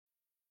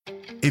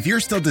If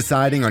you're still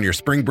deciding on your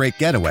spring break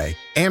getaway,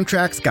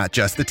 Amtrak's got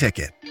just the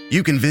ticket.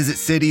 You can visit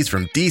cities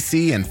from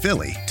D.C. and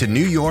Philly to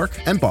New York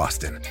and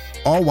Boston,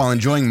 all while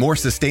enjoying more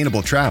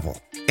sustainable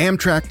travel.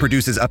 Amtrak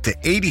produces up to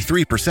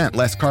 83%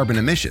 less carbon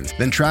emissions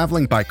than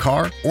traveling by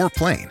car or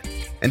plane.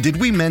 And did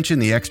we mention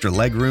the extra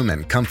legroom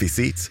and comfy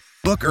seats?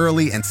 Book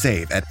early and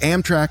save at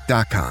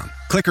Amtrak.com.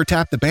 Click or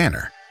tap the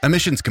banner.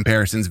 Emissions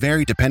comparisons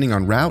vary depending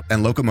on route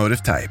and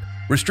locomotive type.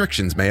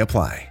 Restrictions may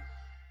apply.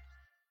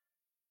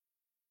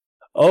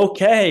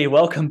 Okay,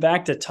 welcome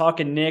back to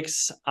Talkin'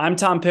 Knicks. I'm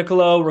Tom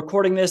Piccolo,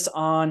 recording this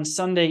on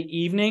Sunday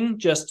evening,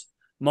 just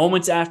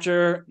moments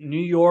after New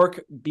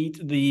York beat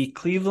the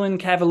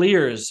Cleveland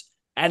Cavaliers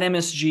at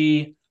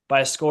MSG by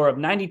a score of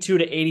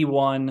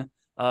 92-81.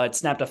 It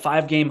snapped a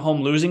 5-game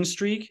home losing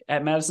streak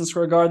at Madison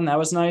Square Garden. That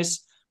was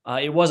nice.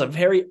 It was a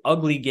very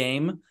ugly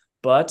game,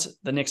 but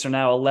the Knicks are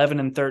now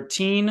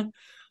 11-13.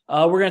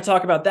 We're going to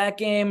talk about that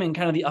game and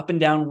kind of the up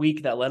and down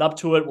week that led up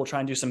to it. We'll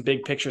try and do some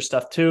big picture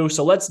stuff too.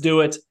 So let's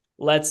do it.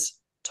 Let's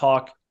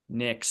talk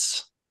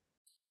Knicks.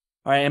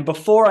 All right, and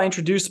before I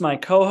introduce my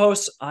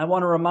co-hosts, I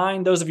want to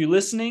remind those of you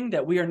listening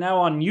that we are now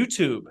on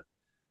YouTube.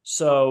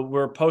 So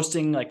we're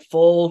posting like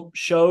full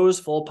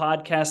shows, full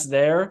podcasts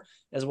there,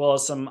 as well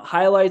as some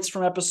highlights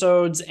from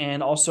episodes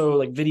and also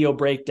like video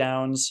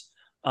breakdowns.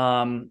 So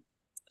kind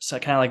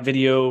of like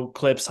video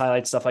clips,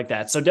 highlights, stuff like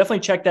that. So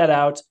definitely check that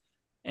out.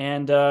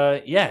 And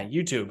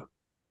YouTube.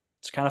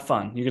 It's kind of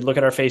fun. You could look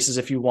at our faces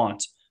if you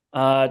want.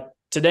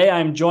 Today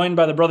I'm joined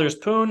by the brothers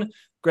Poon,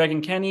 Greg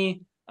and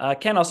Kenny.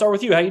 Ken, I'll start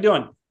with you. How you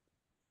doing?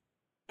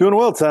 Doing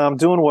well, Tom.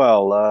 Doing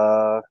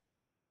well.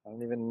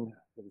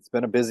 It's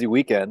been a busy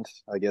weekend.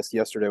 I guess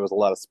yesterday was a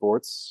lot of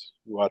sports.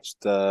 We watched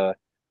the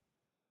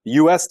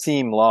U.S.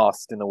 team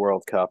lost in the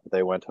World Cup.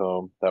 They went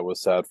home. That was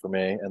sad for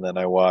me. And then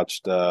I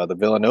watched the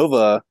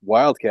Villanova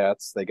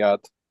Wildcats. They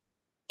got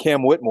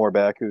Cam Whitmore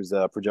back, who's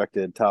a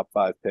projected top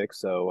 5 pick.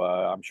 So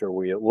I'm sure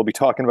we'll be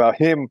talking about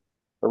him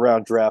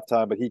around draft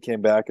time. But he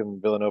came back and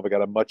Villanova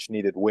got a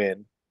much-needed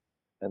win.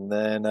 And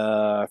then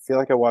I feel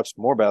like I watched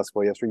more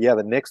basketball yesterday. Yeah,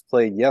 the Knicks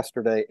played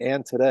yesterday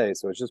and today.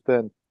 So it's just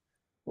been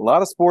a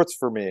lot of sports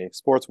for me,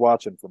 sports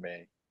watching for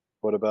me.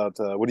 What about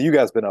what have you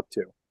guys been up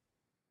to?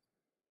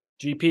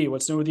 GP,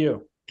 what's new with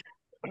you?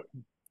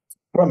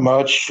 Not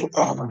much.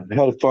 Had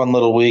a fun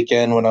little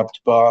weekend. Went up to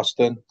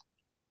Boston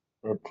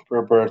for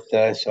a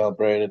birthday.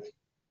 Celebrated.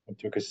 Went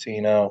to a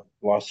casino.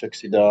 Lost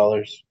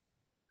 $60.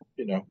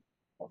 You know,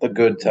 the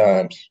good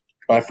times.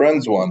 My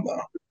friends won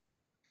though.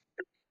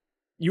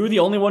 You were the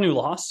only one who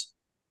lost?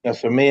 Yeah.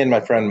 So me and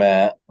my friend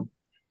Matt,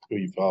 who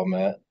you've all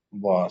met,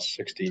 lost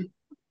 $61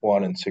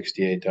 and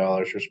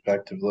 $68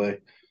 respectively.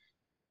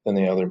 Then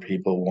the other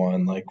people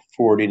won like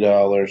 $40,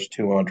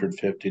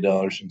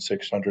 $250, and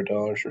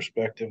 $600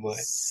 respectively.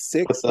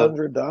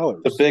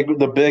 $600.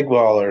 The big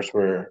ballers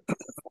were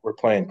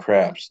playing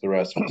craps. The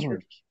rest of us were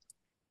just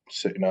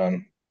sitting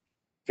on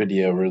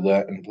video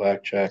roulette and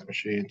blackjack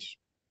machines.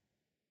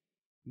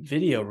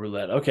 Video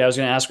roulette. Okay, I was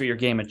going to ask what your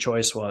game of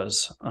choice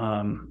was.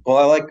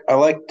 Well, I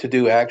like to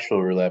do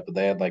actual roulette, but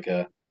they had like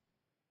a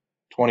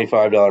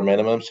 $25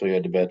 minimum, so you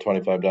had to bet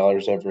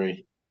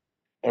 $25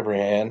 every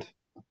hand.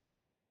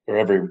 Or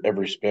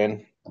every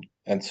spin.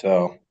 And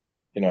so,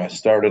 I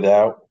started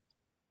out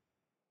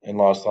and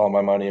lost all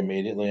my money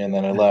immediately, and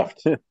then I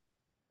left.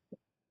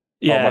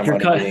 Yeah,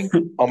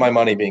 all my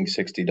money being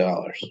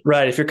 $60.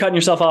 Right. If you're cutting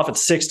yourself off at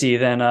 60,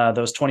 then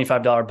those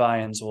 $25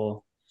 buy-ins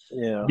will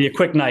be a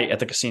quick night at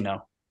the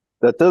casino.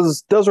 That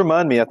does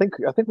remind me. I think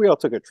we all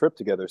took a trip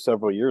together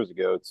several years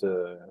ago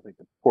to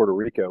Puerto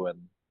Rico and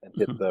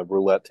hit the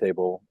roulette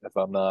table, if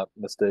I'm not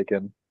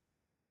mistaken.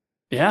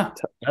 Yeah,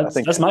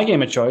 that's my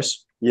game of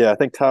choice. Yeah, I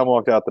think Tom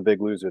walked out the big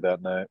loser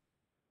that night.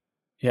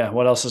 Yeah,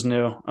 what else is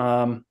new?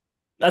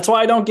 That's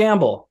why I don't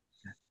gamble.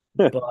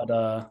 But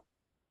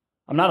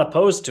I'm not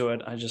opposed to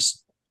it.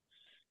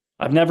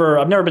 I've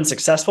never been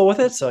successful with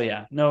it, so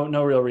yeah,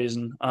 no real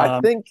reason.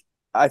 I think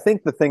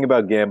the thing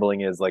about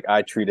gambling is like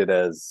I treat it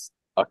as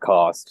a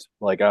cost.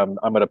 Like I'm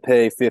going to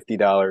pay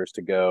 $50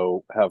 to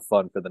go have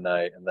fun for the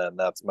night, and then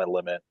that's my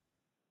limit.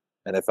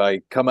 And if I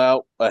come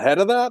out ahead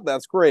of that,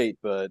 that's great,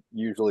 but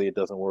usually it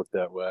doesn't work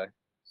that way.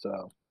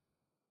 So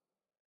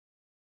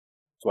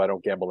I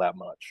don't gamble that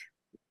much.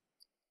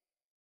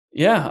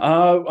 Yeah,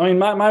 I mean,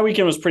 my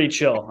weekend was pretty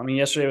chill. I mean,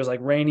 yesterday was like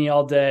rainy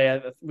all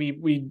day.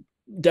 We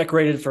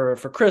decorated for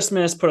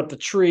Christmas, put up the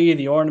tree,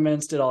 the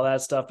ornaments, did all that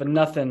stuff, but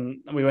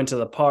nothing. We went to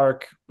the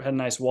park, had a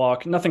nice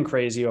walk. Nothing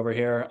crazy over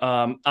here.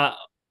 Kind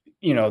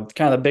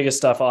of the biggest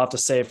stuff I'll have to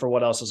save for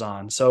what else is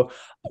on. So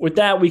with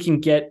that, we can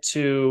get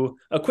to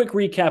a quick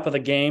recap of the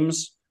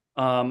games.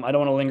 I don't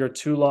want to linger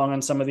too long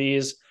on some of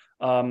these.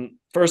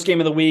 First game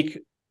of the week,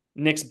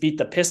 Knicks beat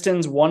the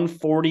Pistons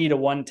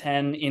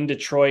 140-110 in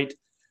Detroit.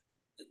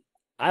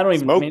 I don't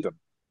even smoked them.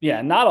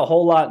 Yeah, not a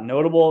whole lot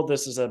notable.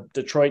 This is a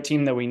Detroit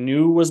team that we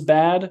knew was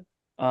bad.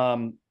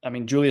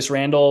 Julius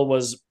Randle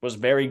was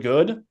very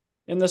good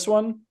in this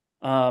one.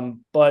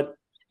 But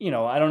I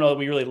don't know that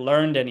we really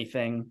learned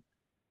anything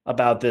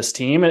about this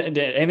team. Did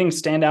anything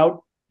stand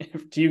out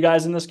to you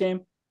guys in this game?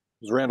 It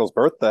was Randall's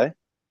birthday.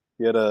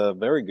 He had a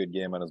very good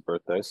game on his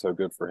birthday, so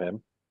good for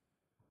him.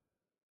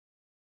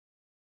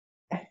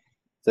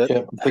 That's it.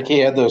 Yeah, I think he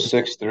had those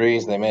 6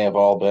 threes. They may have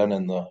all been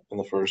in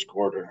the first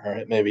quarter.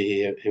 Right?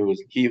 Maybe he was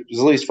at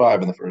least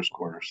 5 in the first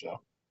quarter. So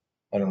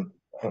I don't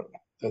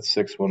that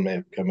 6th one may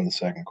have come in the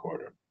second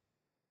quarter.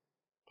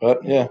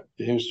 But yeah,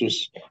 he was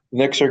just the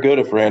Knicks are good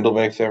if Randall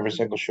makes every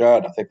single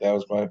shot. I think that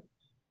was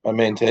my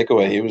main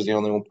takeaway. He was the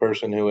only one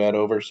person who had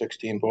over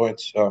 16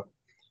 points. So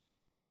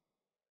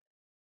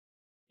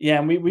Yeah,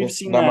 and we've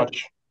seen not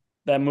much.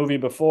 that movie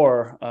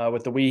before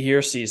with the We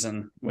Here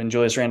season when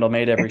Julius Randle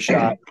made every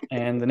shot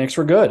and the Knicks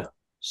were good.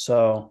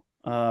 So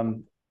that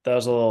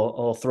was a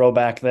little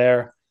throwback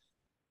there.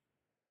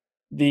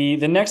 The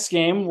next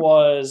game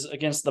was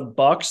against the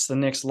Bucks. The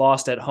Knicks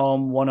lost at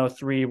home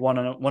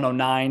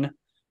 103-109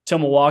 to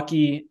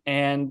Milwaukee.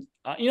 And,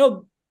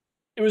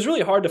 it was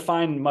really hard to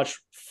find much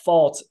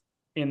fault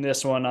in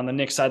this one on the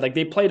Knicks side. Like,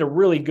 they played a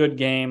really good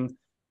game.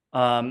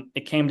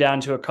 It came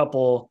down to a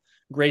couple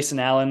Grayson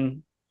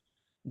Allen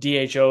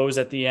DHOs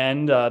at the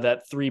end,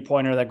 that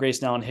 3-pointer that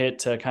Grayson Allen hit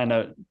to kind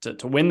of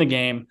to win the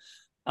game.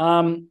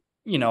 I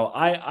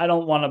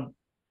don't want to,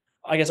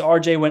 I guess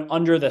RJ went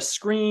under the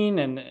screen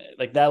and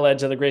like that led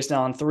to the Grayson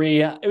Allen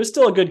 3. It was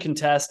still a good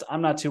contest.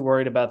 I'm not too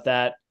worried about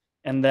that.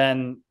 And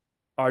then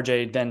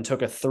RJ then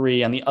took a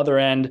 3 on the other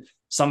end.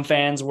 Some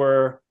fans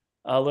were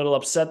a little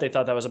upset. They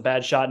thought that was a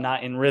bad shot,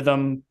 not in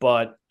rhythm.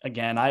 But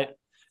again,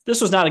 this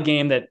was not a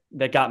game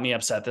that got me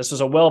upset. This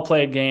was a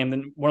well-played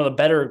game, one of the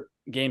better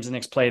games the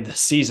Knicks played this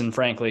season,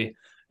 frankly.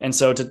 And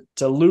so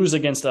to lose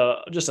against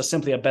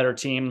simply a better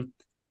team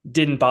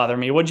didn't bother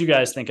me. What did you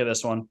guys think of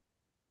this one?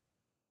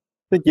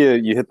 I think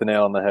you hit the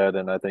nail on the head,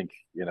 and I think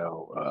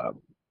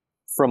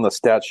from the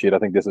stat sheet, I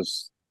think this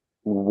is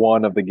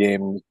one of the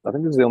games. I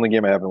think this is the only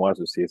game I haven't watched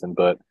this season,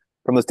 but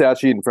from the stat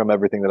sheet and from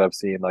everything that I've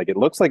seen, like it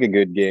looks like a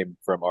good game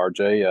from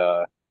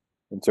RJ.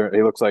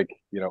 He looks like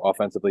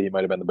offensively he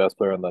might have been the best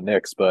player on the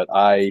Knicks, but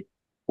I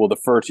will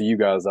defer to you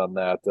guys on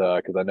that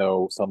because I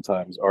know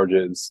sometimes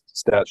RJ's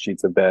stat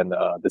sheets have been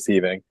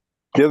deceiving.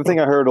 The other thing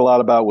I heard a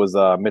lot about was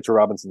Mitchell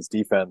Robinson's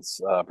defense,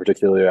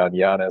 particularly on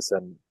Giannis,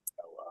 and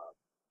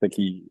I think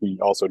he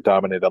also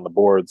dominated on the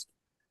boards.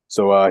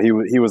 So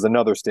he was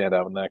another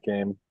standout in that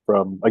game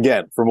from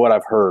what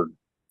I've heard.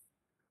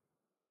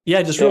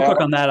 Yeah, just real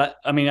quick on that.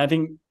 I mean, I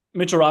think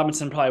Mitchell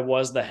Robinson probably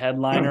was the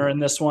headliner in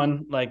this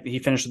one. Like he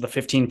finished with the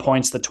 15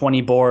 points, the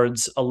 20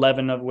 boards,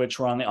 11 of which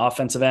were on the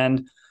offensive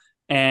end.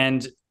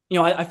 And,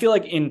 I feel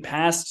like in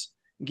past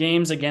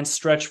games against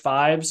stretch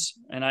fives,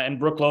 and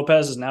Brook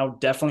Lopez is now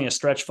definitely a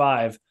stretch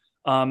 5.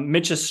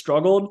 Mitch has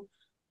struggled,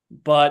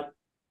 but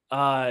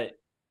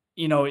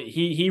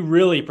he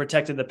really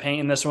protected the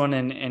paint in this one.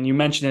 And you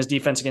mentioned his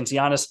defense against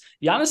Giannis.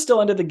 Giannis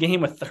still ended the game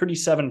with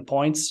 37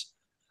 points,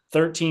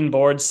 13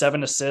 boards,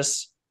 7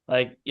 assists.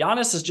 Like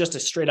Giannis is just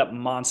a straight up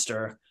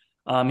monster.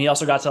 He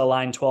also got to the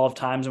line 12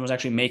 times and was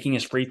actually making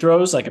his free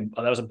throws. Like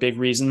that was a big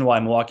reason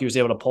why Milwaukee was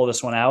able to pull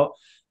this one out.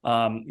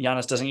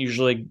 Giannis doesn't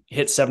usually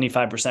hit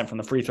 75% from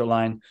the free throw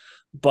line,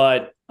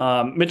 but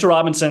Mitchell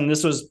Robinson,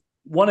 this was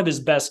one of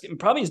his best,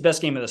 probably his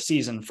best game of the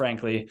season,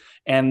 frankly.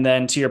 And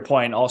then to your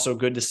point, also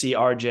good to see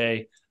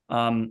RJ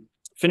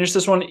finish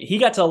this one. He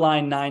got to the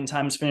line 9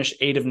 times, finished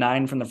 8 of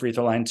 9 from the free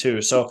throw line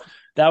too. So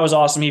that was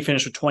awesome. He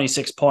finished with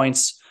 26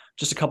 points,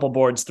 just a couple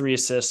boards, 3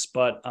 assists,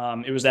 but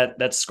it was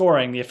that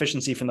scoring, the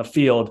efficiency from the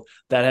field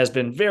that has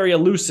been very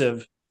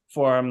elusive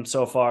for him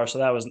so far. So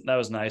that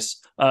was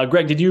nice.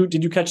 Greg, did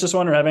you catch this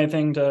one or have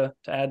anything to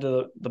add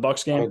to the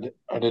Bucks game?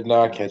 I did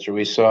not catch it.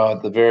 We saw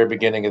at the very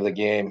beginning of the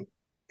game,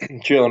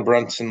 Jalen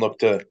Brunson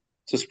looked to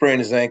sprain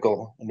his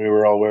ankle, and we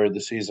were all worried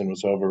the season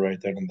was over right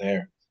then and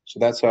there. So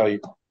that's how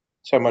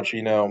much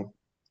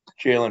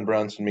Jalen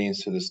Brunson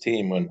means to this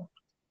team when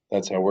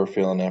that's how we're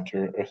feeling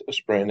after a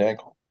sprained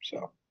ankle.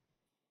 So.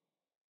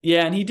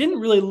 Yeah, and he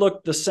didn't really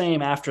look the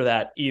same after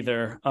that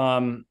either.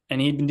 And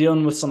he'd been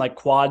dealing with some like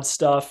quad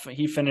stuff.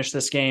 He finished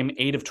this game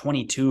 8 of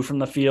 22 from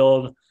the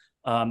field.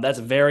 That's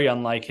very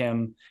unlike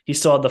him. He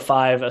still had the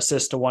 5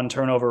 assists to 1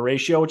 turnover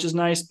ratio, which is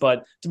nice.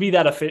 But to be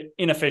that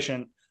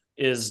inefficient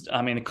is,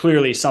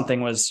 clearly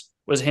something was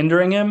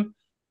hindering him.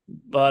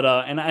 But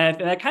and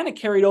I kind of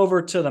carried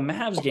over to the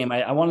Mavs game.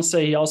 I want to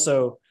say he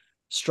also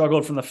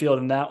struggled from the field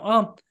in that.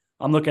 Well,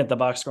 I'm looking at the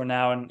box score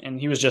now,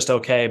 and he was just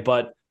okay.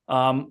 But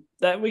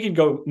that we could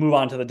move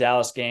on to the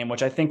Dallas game,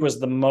 which I think was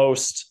the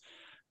most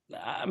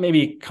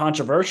maybe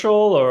controversial,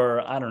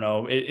 or I don't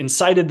know, it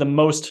incited the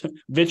most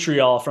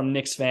vitriol from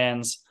Knicks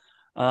fans,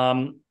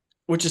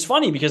 which is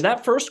funny because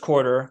that first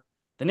quarter,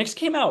 the Knicks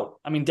came out.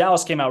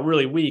 Dallas came out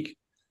really weak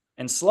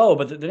and slow,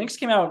 but the Knicks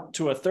came out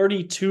to a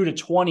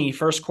 32-20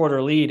 first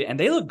quarter lead, and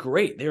they looked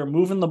great. They were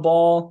moving the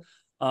ball.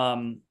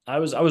 I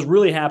was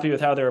really happy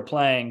with how they were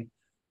playing.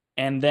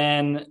 And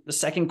then the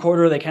second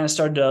quarter, they kind of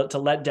started to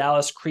let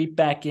Dallas creep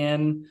back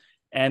in.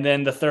 And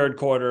then the third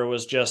quarter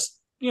was just,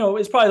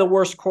 it's probably the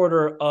worst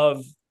quarter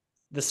of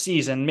the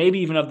season,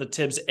 maybe even of the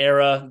Tibbs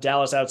era.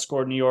 Dallas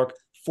outscored New York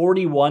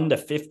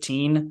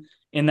 41-15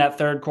 in that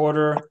third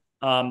quarter.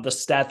 the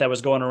stat that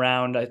was going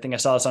around, I think I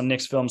saw this on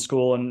Knicks Film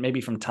School and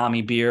maybe from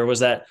Tommy Beer, was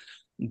that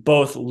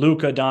both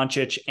Luka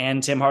Doncic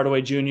and Tim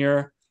Hardaway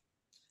Jr.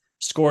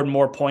 scored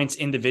more points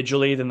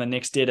individually than the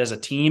Knicks did as a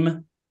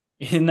team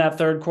in that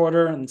third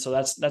quarter. And so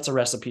that's a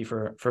recipe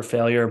for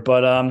failure.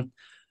 But I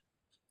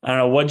don't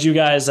know, what'd you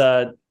guys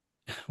were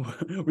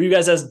you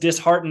guys as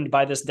disheartened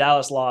by this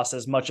Dallas loss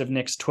as much of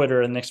Knicks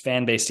Twitter and Knicks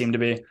fan base seemed to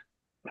be?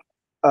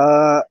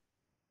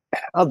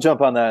 I'll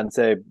jump on that and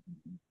say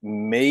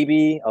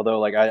maybe, although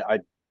like I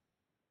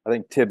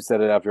think Tibbs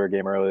said it after a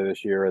game earlier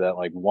this year that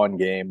like one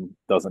game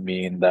doesn't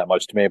mean that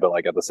much to me, but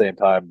like at the same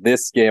time,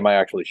 this game I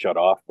actually shut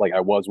off. Like I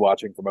was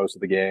watching for most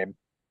of the game,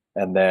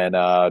 and then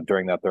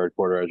during that third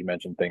quarter, as you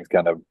mentioned, things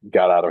kind of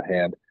got out of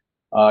hand.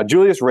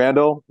 Julius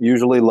Randle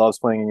usually loves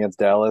playing against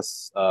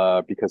Dallas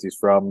because he's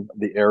from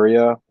the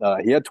area.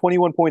 He had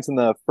 21 points in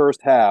the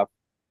first half,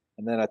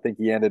 and then I think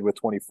he ended with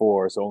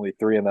 24, so only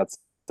 3 in that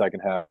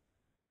second half.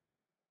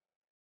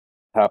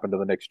 Happened to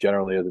the Knicks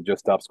generally as it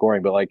just stopped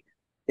scoring. But like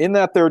in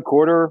that third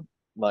quarter,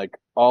 like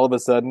all of a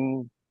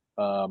sudden,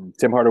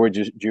 Tim Hardaway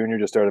Jr.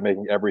 just started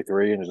making every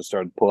three and just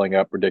started pulling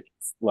up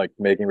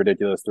making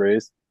ridiculous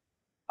threes.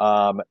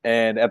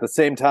 And at the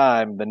same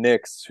time, the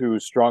Knicks,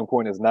 whose strong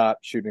point is not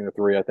shooting the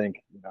three, I think,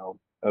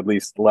 at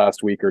least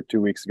last week or 2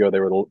 weeks ago, they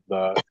were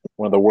the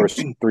one of the worst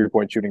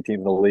 3-point shooting teams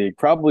in the league.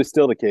 Probably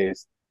still the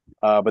case.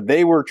 But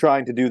they were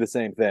trying to do the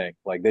same thing.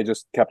 Like they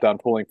just kept on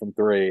pulling from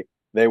three.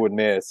 They would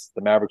miss.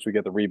 The Mavericks would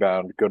get the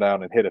rebound, go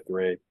down and hit a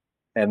three.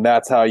 And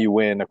that's how you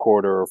win a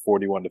quarter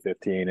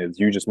 41-15 is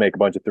you just make a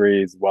bunch of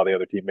threes while the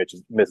other team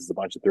misses a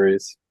bunch of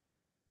threes.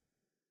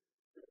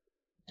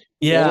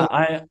 Yeah,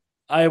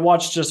 I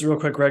watched just real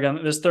quick, Greg,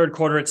 on this third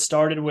quarter. It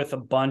started with a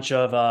bunch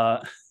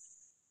of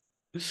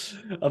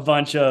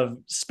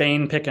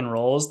Spain pick and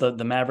rolls.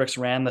 The Mavericks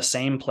ran the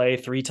same play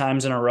 3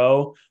 times in a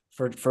row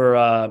for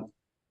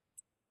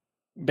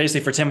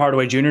basically for Tim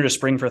Hardaway Jr. to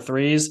spring for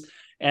threes.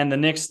 And the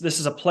Knicks, this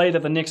is a play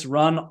that the Knicks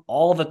run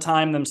all the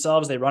time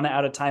themselves. They run it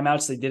out of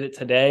timeouts. They did it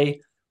today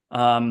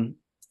in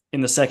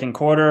the second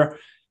quarter.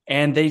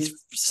 And they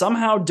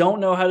somehow don't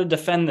know how to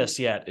defend this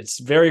yet. It's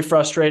very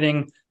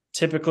frustrating.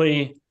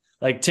 Typically,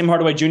 like Tim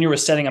Hardaway Jr.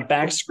 was setting a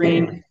back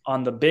screen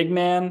on the big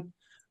man,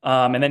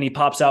 and then he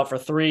pops out for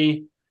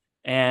 3.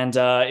 And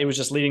it was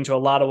just leading to a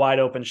lot of wide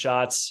open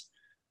shots.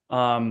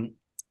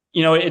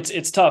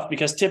 It's tough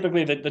because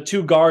typically the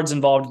 2 guards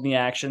involved in the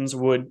actions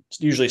would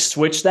usually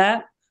switch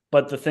that.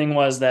 But the thing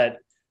was that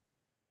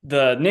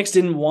the Knicks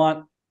didn't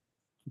want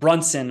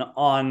Brunson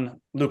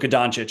on Luka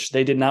Doncic.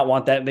 They did not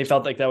want that. They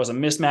felt like that was a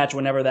mismatch.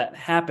 Whenever that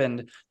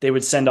happened, they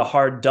would send a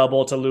hard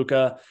double to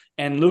Luka,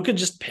 and Luka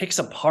just picks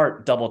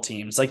apart double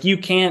teams. Like you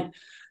can't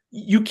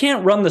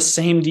run the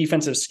same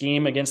defensive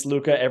scheme against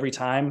Luka every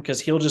time because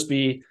he'll just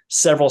be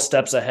several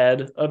steps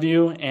ahead of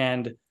you.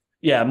 And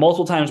yeah,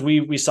 multiple times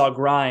we saw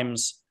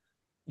Grimes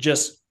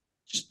just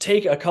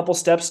take a couple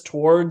steps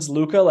towards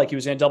Luka like he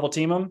was going to double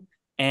team him.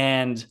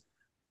 And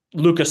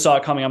Luka saw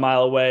it coming a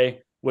mile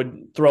away,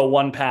 would throw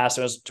one pass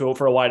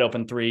for a wide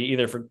open 3,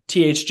 either for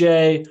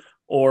THJ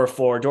or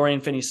for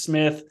Dorian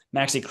Finney-Smith.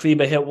 Maxi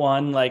Kleber hit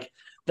one. Like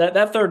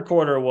that third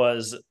quarter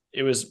was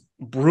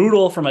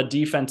brutal from a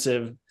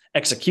defensive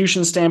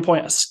execution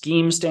standpoint, a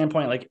scheme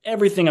standpoint. Like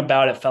everything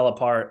about it fell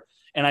apart.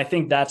 And I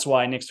think that's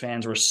why Knicks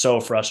fans were so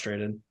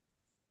frustrated.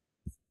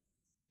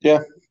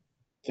 Yeah,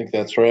 I think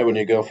that's right. When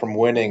you go from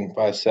winning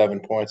by 7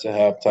 points at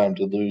halftime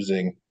to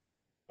losing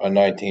by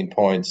 19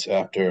 points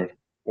after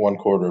one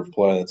quarter of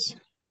play. It's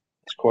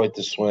quite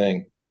the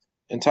swing.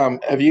 And Tom,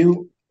 have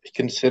you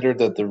considered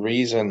that the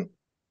reason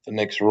the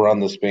Knicks run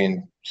the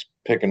Spain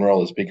pick and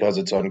roll is because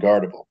it's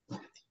unguardable?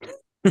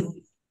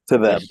 To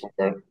them.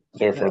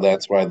 Therefore,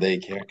 that's why they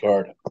can't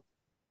guard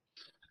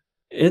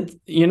it.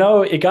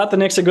 It got the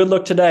Knicks a good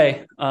look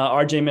today.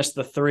 RJ missed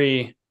the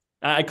 3.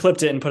 I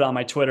clipped it and put it on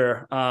my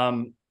Twitter.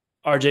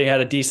 RJ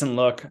had a decent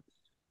look,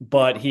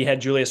 but he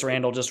had Julius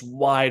Randle just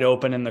wide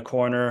open in the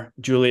corner.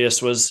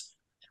 Julius was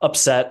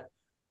upset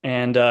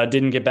and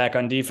didn't get back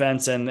on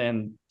defense,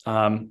 and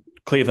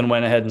Cleveland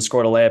went ahead and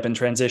scored a layup in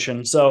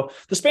transition. So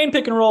the Spain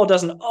pick and roll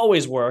doesn't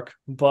always work,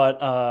 but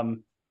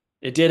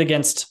it did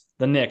against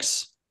the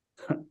Knicks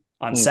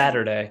on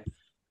Saturday.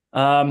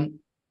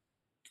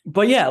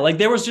 But yeah, like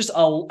there was just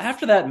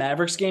after that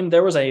Mavericks game,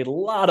 there was a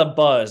lot of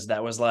buzz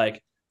that was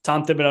like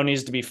Tom Thibodeau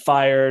needs to be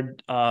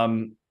fired.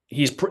 And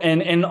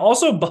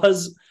also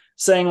buzz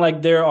saying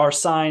like there are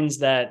signs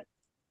that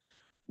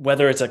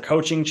whether it's a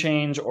coaching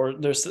change or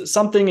there's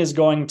something is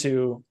going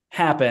to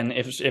happen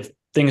if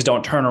things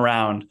don't turn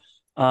around.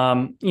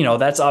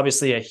 That's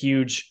obviously a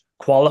huge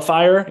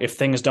qualifier. If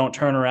things don't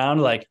turn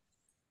around, like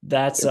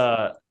that's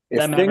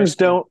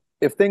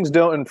if things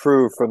don't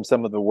improve from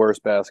some of the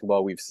worst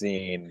basketball we've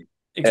seen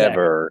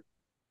ever,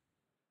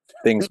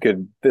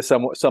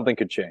 something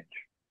could change.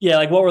 Yeah,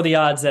 like what were the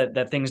odds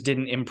that things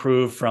didn't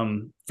improve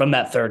from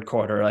that third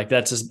quarter? Like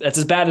that's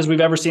as bad as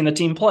we've ever seen the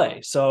team play.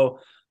 So,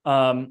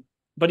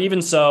 but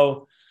even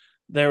so,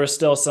 there was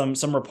still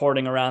some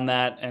reporting around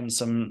that and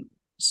some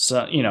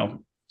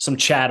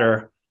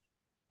chatter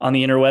on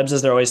the interwebs,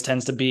 as there always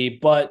tends to be.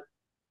 But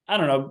I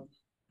don't know.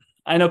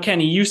 I know,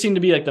 Kenny, you seem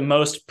to be like the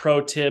most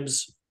pro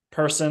Tibbs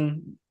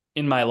person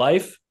in my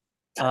life.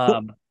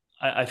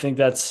 I think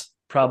that's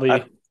probably.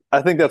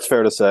 I think that's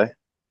fair to say.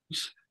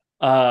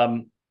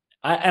 And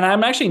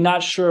I'm actually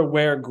not sure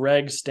where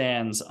Greg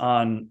stands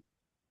on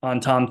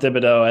Tom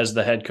Thibodeau as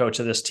the head coach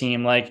of this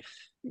team. Like,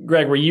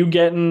 Greg, were you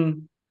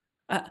getting?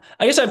 I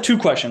guess I have two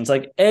questions.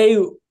 Like, A,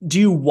 do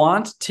you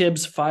want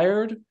Tibbs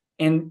fired?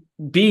 And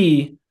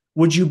B,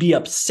 would you be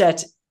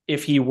upset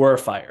if he were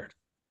fired?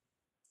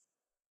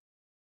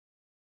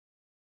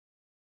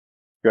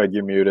 Greg,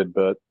 you're muted,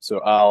 but so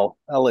I'll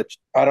let you.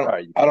 I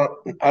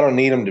don't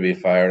need him to be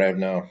fired. I have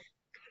no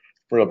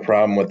real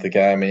problem with the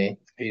guy. I mean,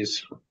 he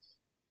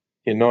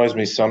annoys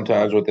me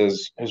sometimes with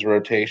his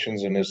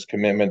rotations and his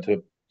commitment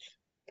to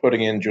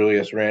putting in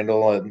Julius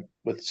Randle and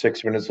with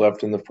 6 minutes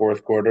left in the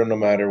fourth quarter, no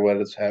matter what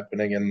is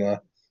happening in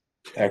the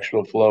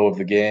actual flow of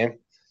the game.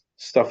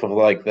 Stuff of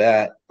like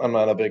that, I'm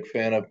not a big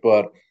fan of.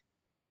 But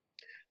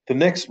the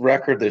Knicks'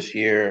 record this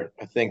year,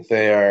 I think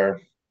they are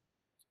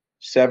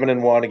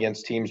 7-1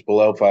 against teams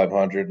below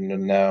 500, and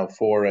then now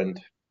 4-12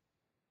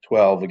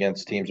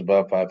 against teams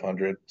above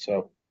 500.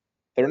 So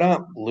they're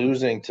not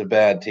losing to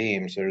bad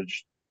teams; they're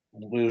just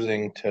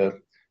losing to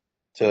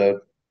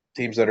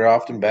teams that are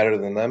often better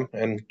than them.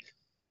 And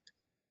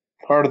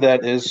part of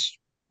that is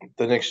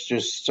the Knicks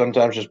just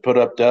sometimes just put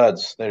up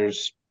duds.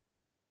 There's,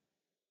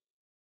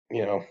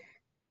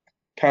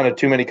 kind of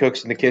too many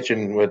cooks in the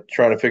kitchen with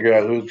trying to figure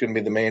out who's going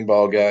to be the main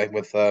ball guy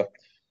with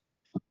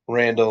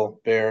Randall,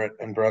 Barrett,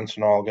 and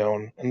Brunson all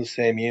going in the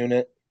same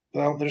unit.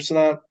 Well, there's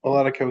not a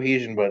lot of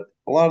cohesion, but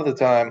a lot of the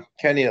time,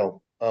 Kenny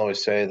will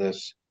always say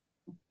this.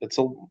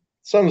 Some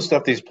of the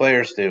stuff these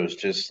players do is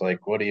just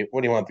like, what do you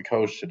want the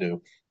coach to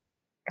do?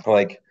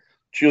 Like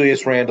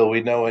Julius Randle,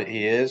 we know what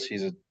he is.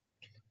 He's a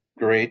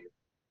great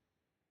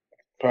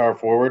power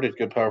forward, a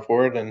good power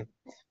forward, and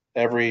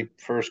every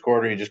first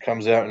quarter he just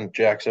comes out and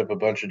jacks up a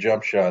bunch of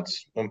jump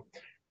shots,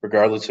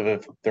 regardless of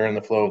if they're in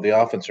the flow of the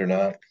offense or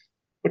not.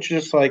 Which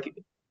is just like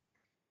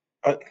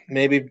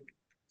maybe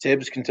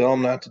Tibbs can tell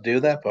him not to do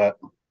that, but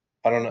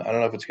I don't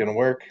know if it's going to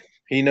work.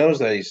 He knows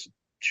that he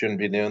shouldn't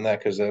be doing that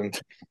because then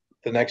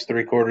the next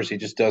 3 quarters he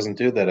just doesn't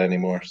do that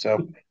anymore.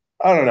 So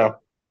I don't know.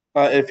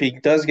 If he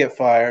does get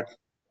fired,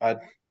 I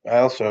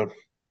also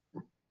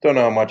don't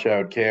know how much I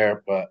would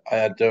care, but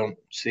I don't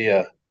see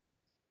a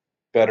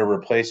better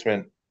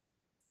replacement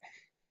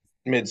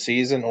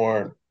mid-season,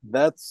 or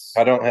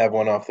I don't have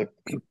one off the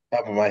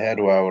top of my head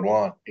who I would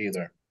want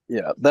either.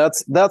 Yeah,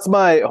 that's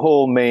my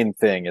whole main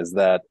thing is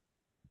that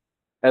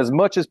as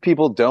much as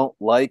people don't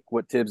like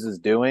what Tibbs is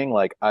doing,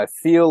 like I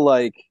feel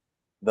like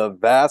the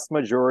vast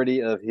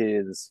majority of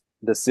his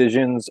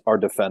decisions are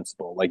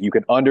defensible. Like you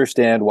can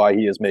understand why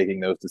he is making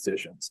those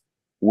decisions,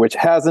 which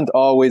hasn't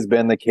always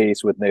been the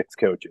case with Knicks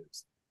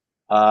coaches.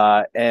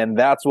 And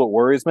that's what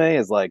worries me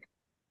is like,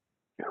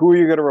 who are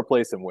you going to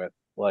replace him with?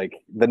 Like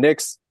the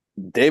Knicks,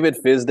 David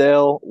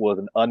Fizdale was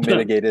an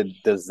unmitigated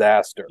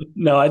disaster.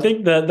 No, I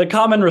think the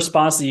common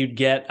response that you'd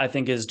get, I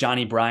think, is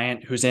Johnny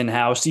Bryant, who's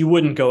in-house. You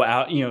wouldn't go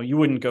out, you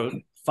wouldn't go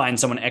find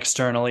someone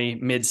externally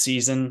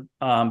mid-season.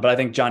 But I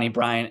think Johnny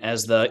Bryant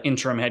as the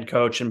interim head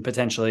coach and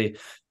potentially,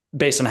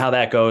 based on how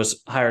that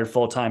goes, hired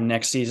full-time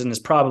next season is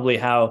probably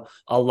how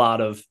a lot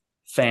of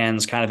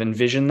fans kind of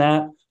envision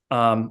that.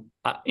 I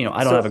don't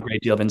have a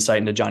great deal of insight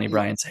into Johnny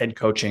Bryant's head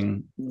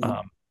coaching, and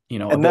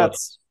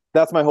abilities.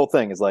 that's my whole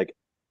thing is like,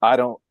 I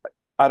don't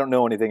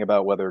know anything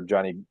about whether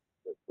Johnny,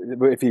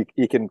 if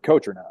he can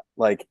coach or not.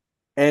 Like,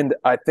 and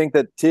I think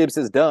that Tibbs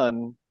has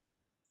done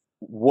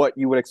what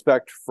you would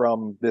expect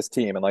from this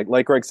team. And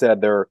like Greg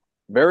said, they're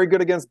very good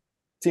against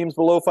teams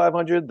below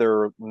 500.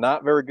 They're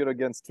not very good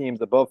against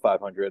teams above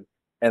 500.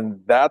 And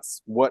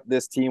that's what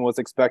this team was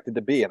expected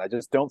to be. And I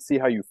just don't see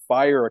how you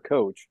fire a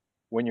coach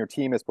when your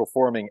team is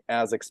performing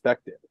as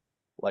expected.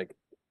 Like,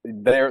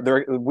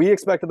 we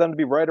expected them to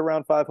be right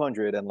around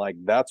 500, and like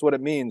that's what it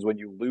means when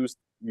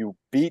you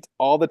beat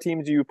all the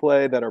teams you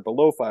play that are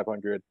below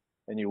 500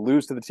 and you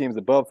lose to the teams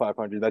above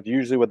 500. That's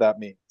usually what that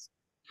means.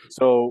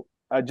 So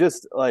I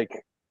just like,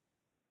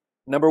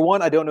 number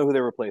one, I don't know who they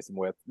replace him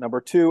with. Number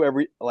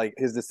two,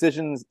 his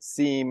decisions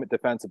seem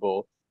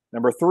defensible.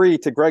 Number three,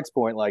 to Greg's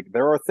point, like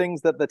there are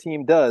things that the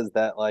team does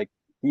that like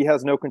he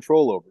has no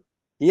control over.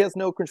 He has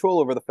no control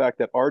over the fact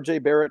that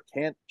RJ Barrett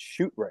can't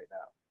shoot right now.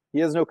 He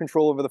has no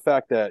control over the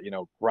fact that,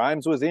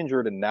 Grimes was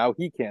injured and now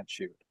he can't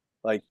shoot.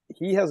 Like,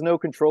 he has no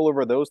control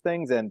over those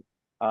things. And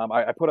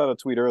I put out a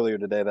tweet earlier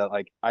today that,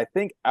 like, I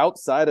think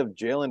outside of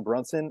Jalen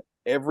Brunson,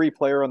 every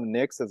player on the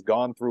Knicks has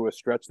gone through a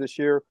stretch this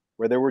year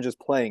where they were just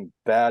playing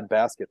bad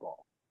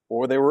basketball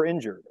or they were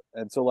injured.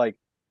 And so, like,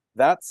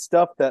 that's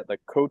stuff that the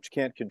coach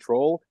can't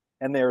control.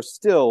 And they're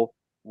still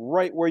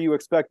right where you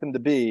expect them to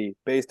be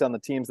based on the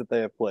teams that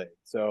they have played.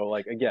 So,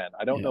 like, again,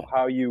 I don't know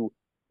how you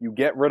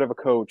get rid of a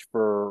coach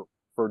for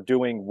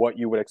doing what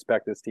you would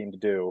expect this team to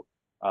do.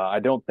 I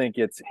don't think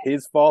it's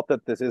his fault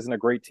that this isn't a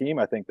great team.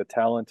 I think the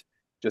talent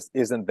just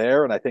isn't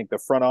there. And I think the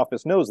front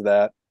office knows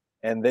that.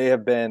 And they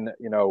have been,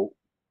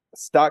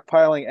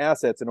 stockpiling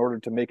assets in order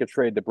to make a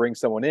trade to bring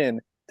someone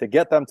in to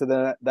get them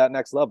to that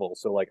next level.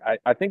 So like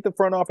I think the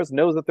front office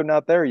knows that they're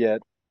not there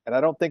yet, and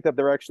I don't think that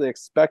they're actually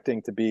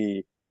expecting to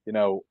be,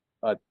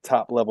 a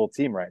top level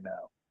team right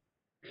now.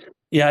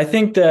 Yeah, I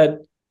think that,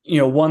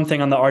 one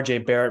thing on the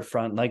RJ Barrett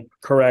front, like,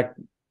 correct,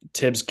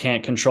 Tibbs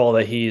can't control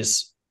that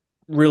he's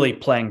really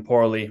playing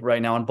poorly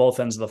right now on both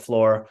ends of the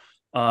floor.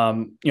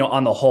 On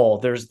the whole,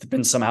 there's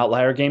been some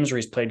outlier games where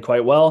he's played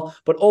quite well,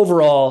 but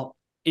overall,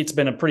 it's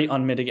been a pretty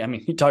unmitigated. I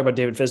mean, you talk about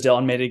David Fizdale,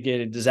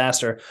 unmitigated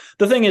disaster.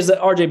 The thing is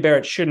that RJ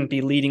Barrett shouldn't be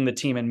leading the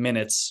team in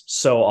minutes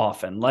so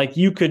often. Like,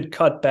 you could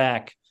cut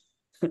back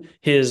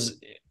his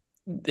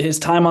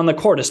time on the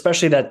court,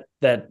 especially that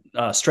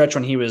stretch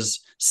when he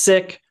was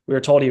sick. We were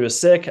told he was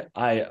sick.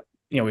 We have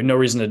no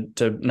reason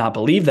to not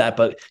believe that,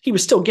 but he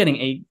was still getting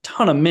a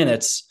ton of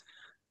minutes.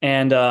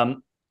 And,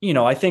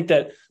 I think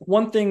that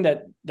one thing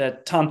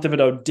that Tom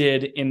Thibodeau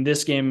did in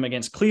this game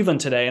against Cleveland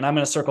today, and I'm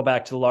going to circle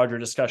back to the larger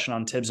discussion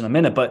on Tibbs in a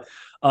minute, but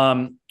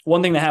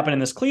one thing that happened in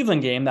this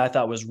Cleveland game that I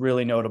thought was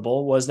really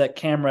notable was that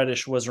Cam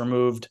Reddish was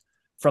removed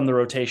from the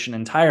rotation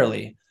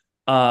entirely.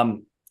 I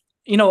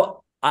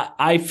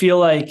feel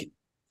like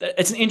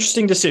it's an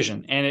interesting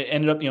decision, and it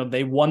ended up,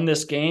 they won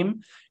this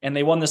game, and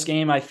they won this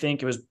game. I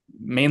think it was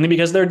mainly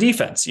because of their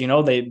defense.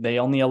 They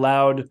only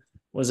allowed,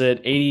 was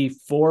it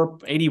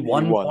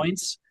 81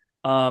 points?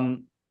 Part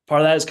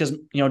of that is because,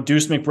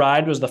 Deuce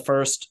McBride was the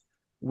first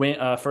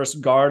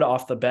guard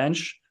off the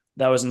bench.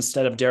 That was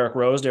instead of Derrick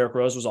Rose. Derrick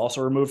Rose was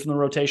also removed from the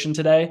rotation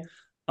today.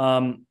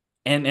 And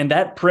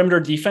that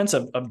perimeter defense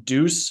of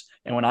Deuce,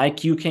 and when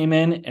IQ came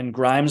in and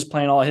Grimes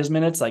playing all his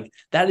minutes, like,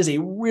 that is a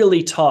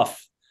really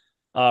tough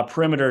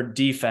perimeter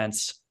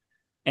defense.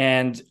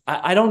 And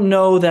I don't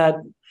know that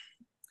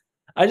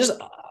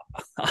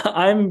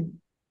I'm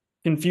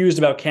confused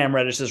about Cam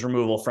Reddish's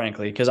removal,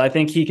 frankly, because I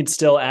think he could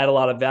still add a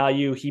lot of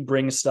value. He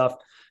brings stuff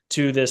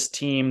to this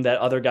team that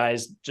other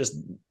guys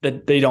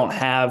that they don't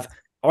have.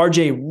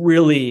 RJ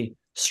really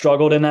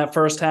struggled in that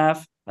first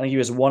half. I think he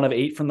was 1 of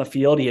 8 from the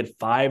field. He had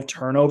 5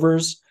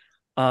 turnovers,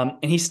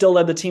 and he still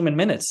led the team in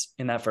minutes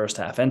in that first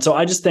half. And so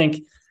I just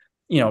think,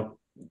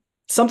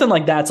 something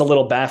like that's a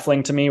little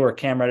baffling to me, where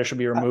Cam Reddish should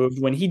be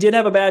removed when he did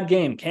have a bad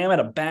game. Cam had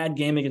a bad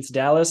game against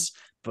Dallas,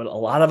 but a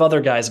lot of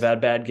other guys have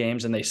had bad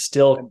games, and they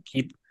still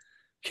keep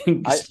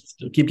getting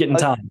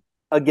time.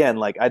 Again,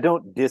 like, I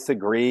don't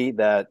disagree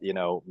that,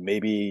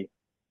 maybe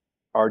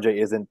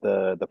RJ isn't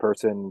the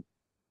person,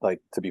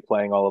 like, to be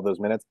playing all of those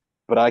minutes,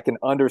 but I can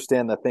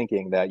understand the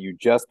thinking that you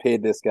just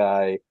paid this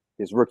guy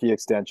his rookie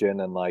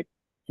extension, and like,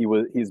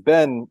 he's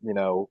been,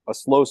 a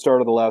slow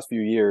start of the last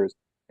few years,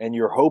 and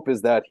your hope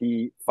is that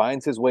he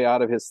finds his way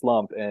out of his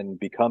slump and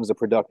becomes a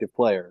productive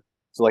player.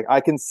 So like,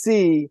 I can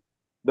see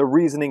the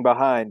reasoning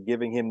behind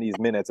giving him these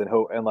minutes and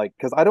hope, and like,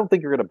 because I don't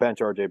think you're going to bench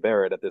RJ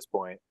Barrett at this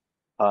point.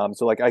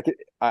 So like,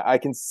 I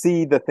can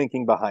see the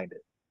thinking behind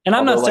it. And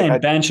I'm not saying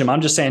bench him.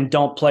 I'm just saying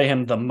don't play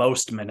him the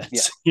most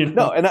minutes. Yeah.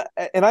 No,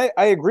 and I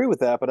agree with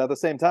that, but at the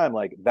same time,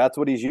 like, that's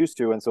what he's used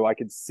to, and so I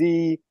could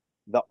see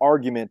the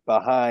argument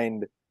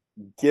behind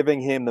giving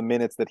him the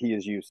minutes that he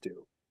is used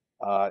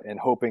to, and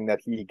hoping that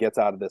he gets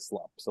out of this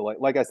slump. So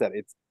like I said,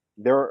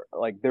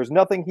 there's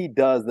nothing he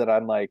does that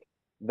I'm like,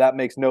 that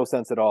makes no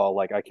sense at all.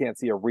 Like, I can't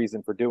see a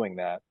reason for doing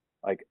that.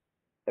 Like,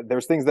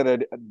 there's things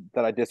that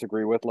I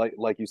disagree with.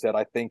 Like you said,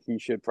 I think he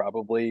should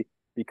probably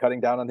be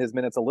cutting down on his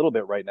minutes a little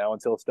bit right now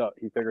until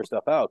he figures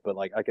stuff out. But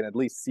like, I can at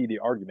least see the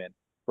argument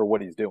for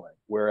what he's doing.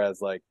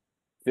 Whereas like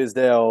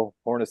Fizdale,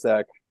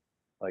 Hornacek,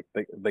 like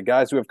the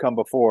guys who have come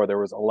before, there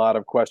was a lot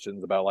of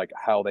questions about like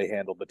how they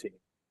handled the team.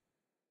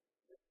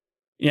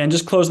 Yeah, and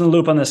just closing the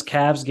loop on this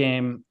Cavs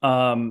game,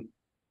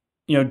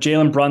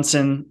 Jalen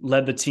Brunson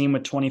led the team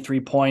with 23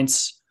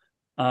 points.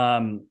 I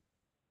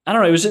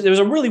don't know. It was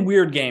a really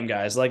weird game,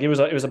 guys. Like, it was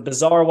a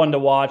bizarre one to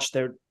watch.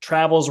 Their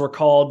travels were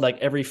called like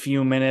every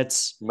few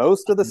minutes.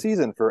 Most of the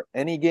season for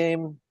any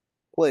game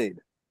played.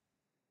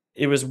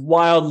 It was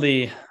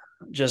wildly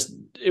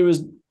it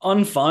was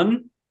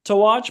unfun to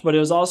watch, but it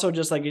was also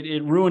just like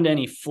it ruined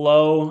any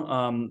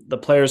flow. The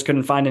players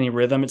couldn't find any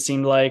rhythm. It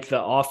seemed like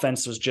the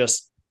offense was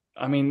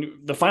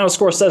the final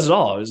score says it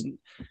all. It was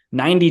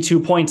 92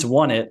 points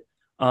won it.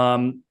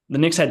 The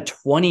Knicks had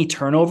 20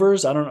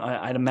 turnovers.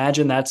 I'd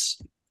imagine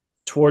that's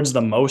towards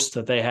the most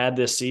that they had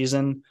this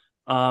season.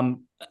 I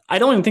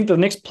don't even think the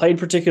Knicks played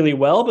particularly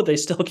well, but they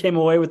still came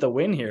away with a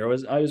win here.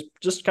 I was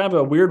just kind of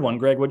a weird one.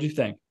 Greg, what do you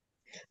think?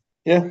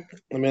 Yeah,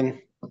 I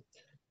mean,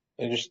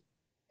 they just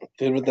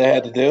did what they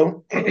had to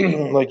do.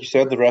 Like you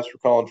said, the rest were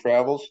calling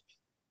travels.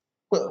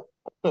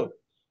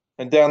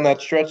 And down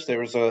that stretch, there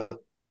was a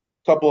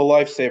couple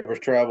of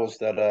lifesavers travels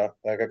that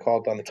got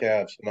called on the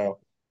Cavs.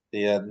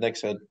 The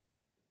Knicks had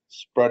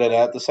spread it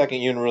out. The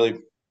second unit really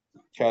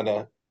kind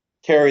of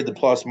carried the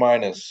plus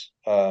minus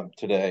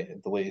today,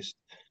 at the least.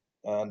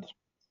 And,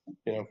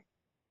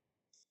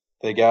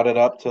 they got it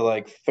up to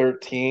like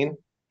 13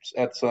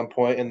 at some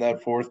point in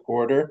that fourth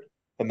quarter.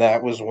 And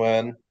that was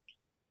when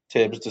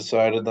Tibbs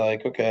decided,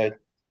 like, okay,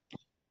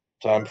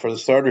 time for the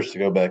starters to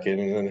go back in.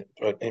 And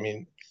I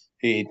mean,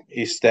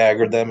 he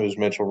staggered them. It was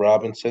Mitchell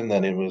Robinson,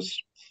 then it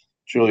was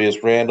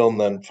Julius Randle, and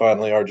then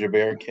finally RJ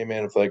Barrett came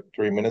in with like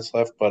 3 minutes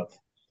left. But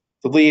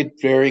the lead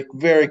very,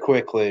 very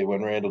quickly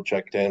when Randle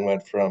checked in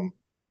went from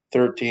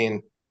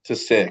 13 to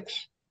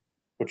 6,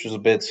 which was a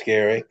bit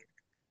scary.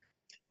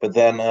 But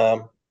then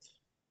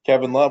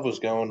Kevin Love was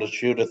going to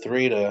shoot a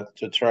three to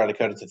try to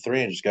cut it to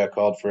 3 and just got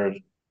called for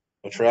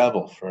a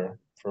travel for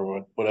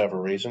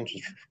whatever reason,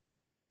 just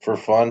for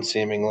fun,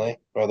 seemingly,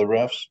 by the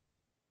refs.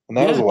 And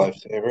that was a Yeah,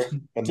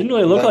 lifesaver. didn't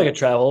really And look like then a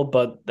travel,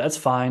 but that's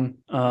fine.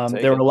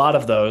 Take There were it. a lot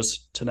of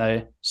those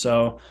today.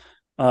 So,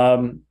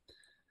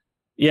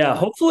 yeah,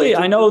 hopefully,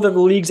 I know that the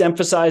league's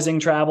emphasizing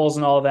travels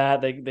and all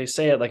that. They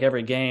say it like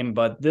every game,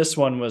 but this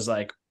one was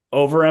like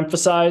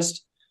overemphasized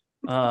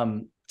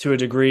to a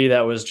degree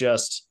that was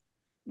just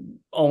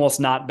almost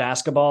not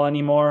basketball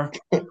anymore.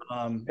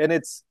 And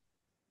it's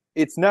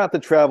not the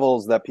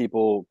travels that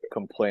people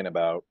complain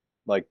about.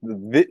 Like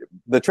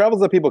the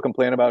travels that people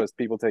complain about is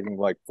people taking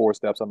like 4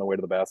 steps on the way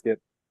to the basket.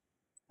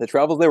 The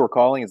travels they were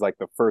calling is like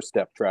the first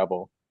step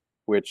travel,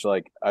 which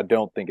like I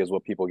don't think is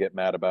what people get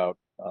mad about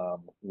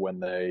when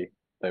they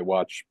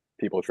watch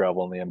people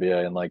travel in the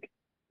NBA, and like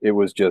it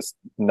was just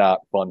not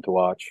fun to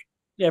watch.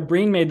 Yeah,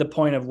 Breen made the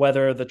point of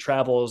whether the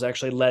travels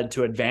actually led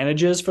to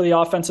advantages for the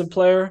offensive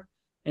player.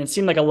 And it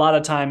seemed like a lot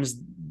of times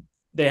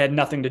they had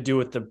nothing to do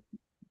with the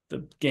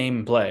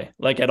game play,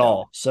 like at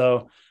all.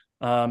 So,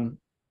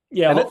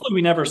 yeah, And hopefully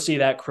we never see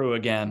that crew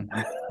again.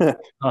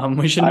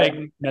 We should make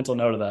mental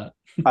note of that.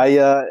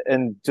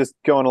 And just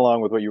going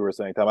along with what you were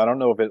saying, Tom, I don't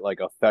know if it like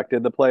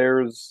affected the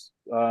players'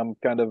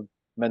 kind of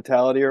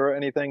mentality or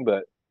anything,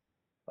 but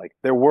like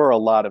there were a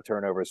lot of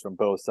turnovers from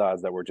both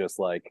sides that were just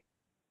like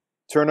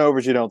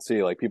turnovers you don't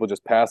see, like people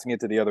just passing it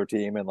to the other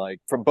team, and like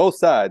from both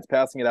sides,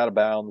 passing it out of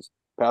bounds,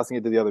 passing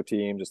it to the other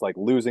team, just like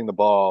losing the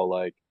ball.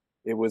 Like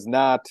it was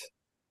not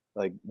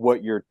like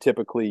what you're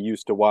typically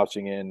used to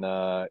watching in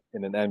an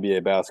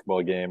NBA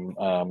basketball game.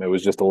 It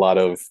was just a lot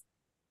of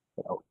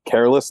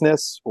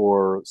carelessness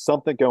or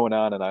something going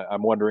on, and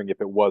I'm wondering if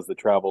it was the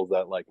travels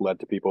that like led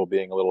to people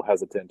being a little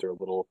hesitant or a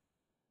little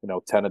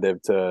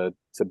tentative to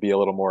be a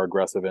little more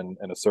aggressive and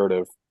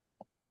assertive.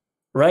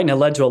 Right. And it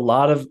led to a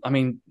lot of, I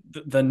mean,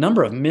 the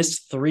number of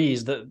missed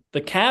threes. The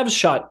Cavs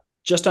shot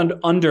just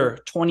under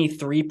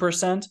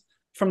 23%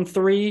 from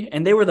 3,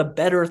 and they were the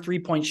better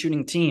 3-point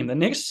shooting team. The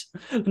Knicks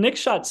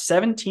shot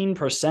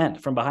 17%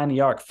 from behind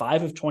the arc,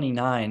 5 of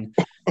 29.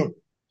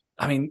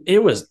 I mean,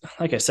 it was,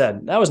 like I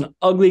said, that was an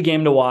ugly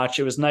game to watch.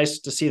 It was nice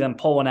to see them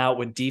pull one out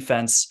with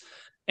defense.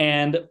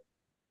 And,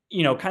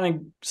 kind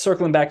of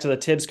circling back to the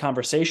Tibbs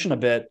conversation a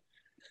bit,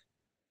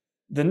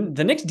 the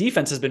Knicks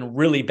defense has been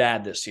really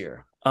bad this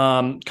year.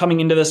 Coming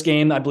into this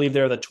game, I believe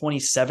they're the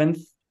 27th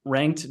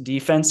ranked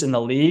defense in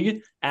the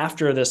league.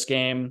 After this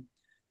game,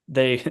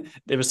 it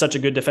was such a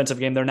good defensive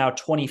game. They're now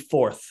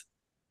 24th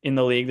in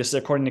the league. This is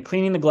according to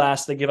Cleaning the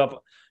Glass. They give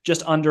up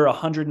just under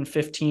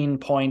 115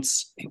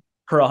 points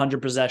per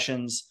 100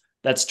 possessions.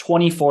 That's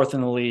 24th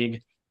in the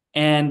league.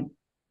 And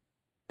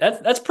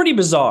that's pretty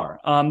bizarre.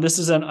 This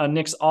is a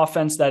Knicks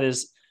offense that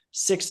is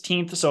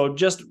 16th. So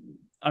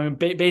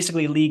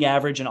basically league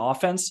average in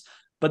offense,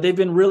 but they've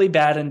been really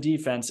bad in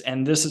defense.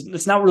 And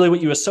it's not really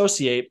what you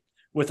associate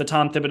with the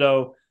Tom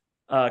Thibodeau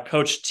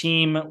coach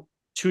team.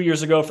 2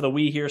 years ago for the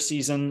We Here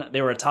season,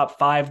 they were a top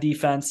 5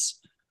 defense.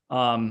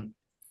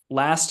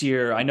 Last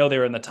year, I know they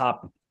were in the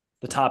top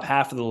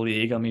half of the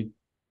league. I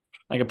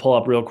can pull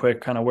up real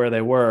quick kind of where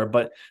they were,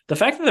 but the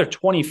fact that they're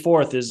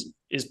 24th is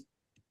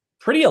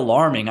pretty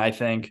alarming, I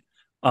think,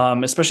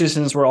 especially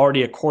since we're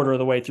already a quarter of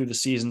the way through the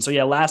season. So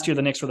yeah, last year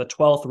the Knicks were the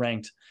 12th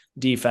ranked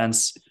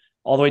defense,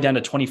 all the way down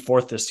to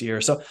 24th this year.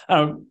 So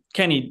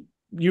Kenny,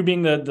 you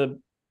being the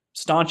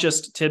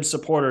staunchest Tibbs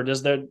supporter,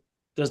 does the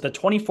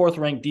 24th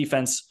ranked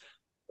defense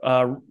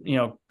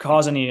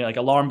cause any like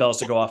alarm bells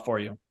to go off for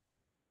you?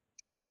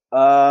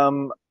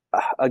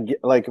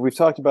 Like we've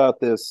talked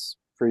about this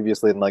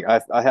previously, and like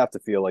I have to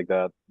feel like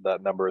that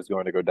number is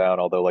going to go down,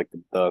 although like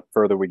the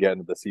further we get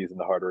into the season,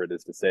 the harder it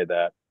is to say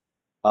that.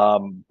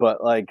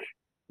 But like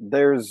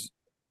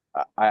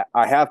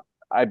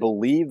I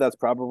believe that's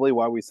probably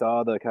why we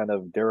saw the kind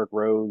of Derrick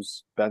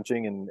Rose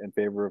benching in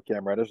favor of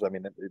Cam Reddish. I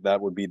mean,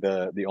 that would be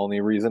the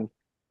only reason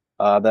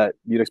that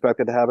you'd expect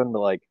it to happen. But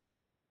like,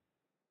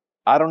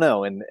 I don't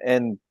know,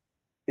 and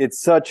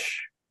it's so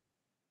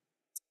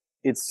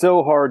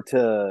hard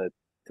to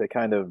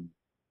kind of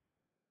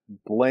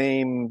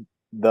blame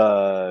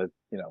the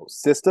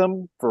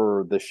system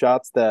for the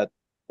shots that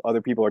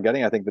other people are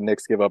getting. I think the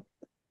Knicks give up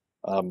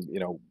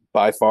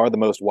by far the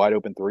most wide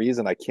open threes,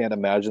 and I can't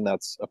imagine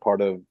that's a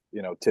part of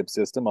Tibbs'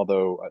 system,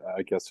 although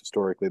I guess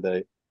historically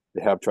they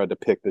have tried to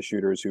pick the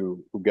shooters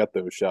who get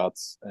those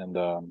shots and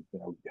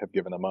have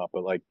given them up.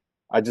 But like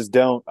I just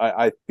don't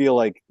I feel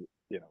like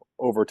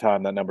over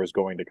time that number is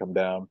going to come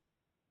down,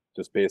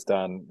 just based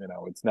on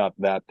it's not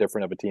that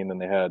different of a team than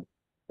they had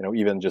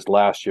even just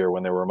last year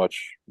when they were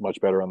much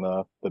better on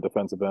the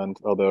defensive end,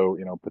 although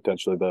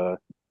potentially the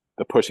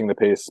pushing the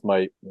pace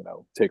might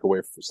take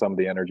away some of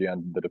the energy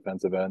on the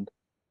defensive end.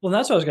 Well,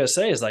 that's what I was going to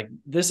say is like,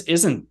 this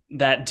isn't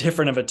that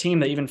different of a team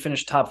that even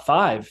finished top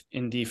 5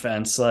 in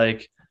defense.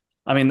 Like,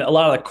 I mean, a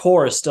lot of the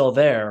core is still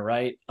there,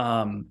 right?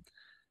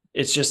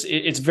 It's just,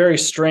 it's very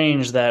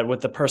strange that with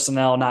the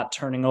personnel not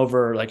turning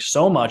over like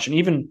so much, and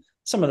even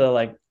some of the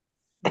like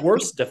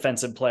worst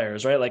defensive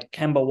players, right? Like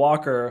Kemba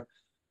Walker,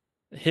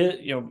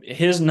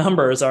 his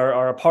numbers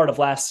are a part of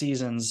last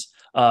season's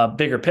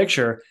bigger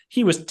picture.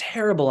 He was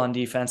terrible on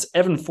defense.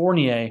 Evan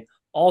Fournier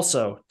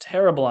also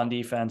terrible on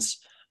defense.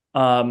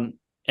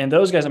 And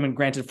those guys, I mean,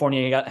 granted,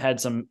 Fournier had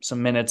some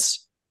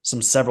minutes,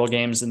 several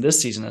games in this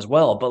season as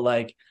well, but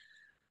like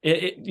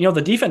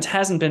the defense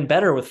hasn't been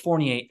better with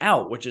Fournier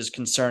out, which is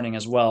concerning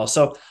as well.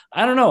 So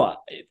I don't know.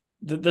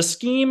 The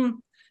scheme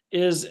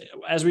is,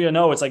 as we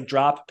know, it's like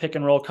drop, pick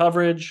and roll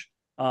coverage.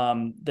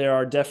 There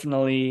are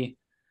definitely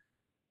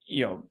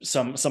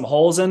some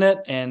holes in it,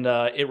 and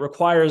it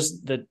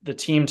requires the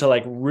team to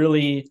like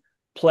really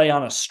play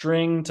on a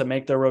string, to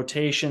make their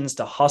rotations,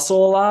 to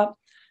hustle a lot,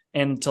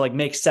 and to like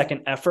make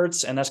second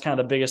efforts. And that's kind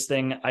of the biggest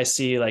thing I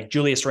see. Like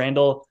Julius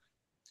Randle,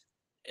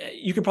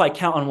 you could probably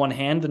count on one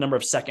hand the number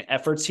of second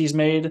efforts he's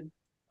made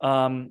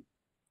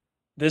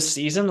this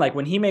season. Like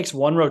when he makes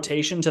one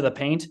rotation to the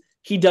paint,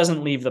 he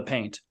doesn't leave the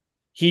paint.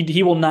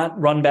 He will not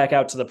run back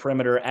out to the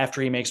perimeter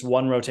after he makes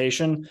one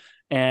rotation.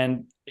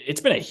 And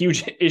it's been a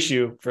huge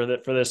issue for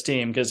this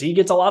team because he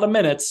gets a lot of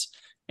minutes,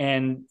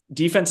 and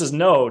defenses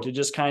know to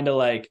just kind of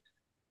like,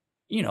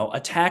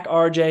 attack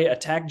RJ,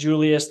 attack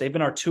Julius. They've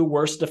been our 2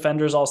 worst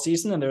defenders all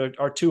season, and they're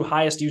our 2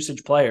 highest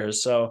usage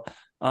players. So,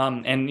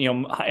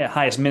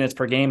 highest minutes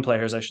per game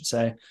players, I should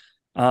say.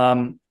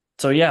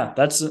 So yeah,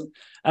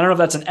 I don't know if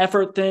that's an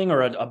effort thing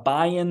or a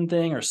buy-in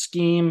thing or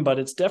scheme, but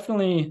it's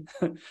definitely,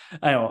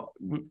 I don't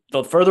know,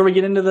 the further we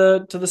get into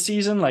the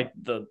season, like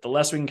the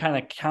less we can kind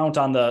of count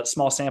on the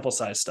small sample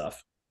size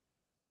stuff.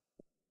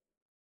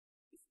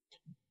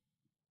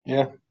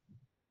 Yeah.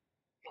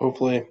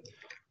 Hopefully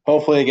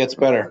it gets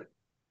better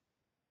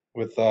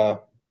with,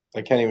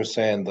 like Kenny was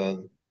saying, a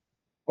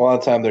lot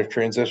of time their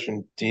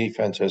transition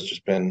defense has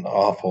just been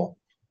awful,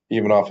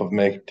 even off of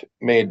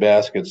made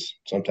baskets.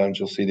 Sometimes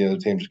you'll see the other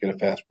team just get a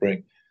fast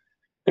break.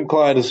 And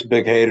Clyde is a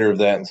big hater of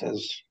that and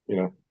says,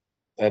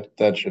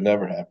 that should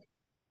never happen,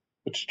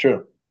 which is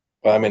true.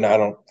 But I mean, I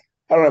don't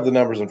have the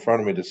numbers in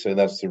front of me to say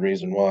that's the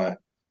reason why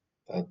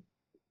the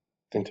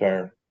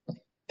entire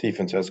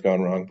defense has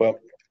gone wrong. But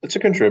it's a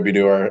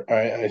contributor,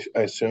 I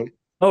assume.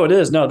 Oh, it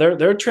is. No,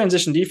 their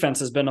transition defense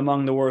has been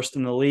among the worst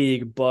in the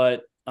league,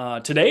 but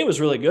today it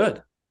was really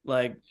good.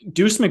 Like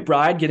Deuce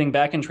McBride getting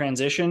back in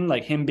transition,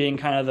 like him being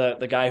kind of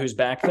the guy who's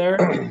back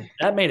there,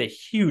 that made a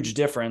huge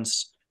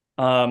difference.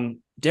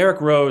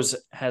 Derrick Rose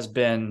has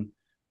been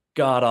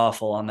god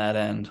awful on that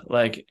end.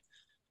 Like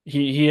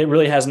he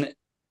really hasn't,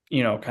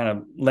 kind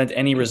of lent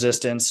any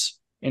resistance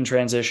in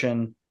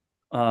transition.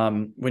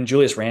 When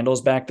Julius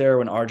Randle's back there,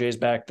 when RJ's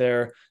back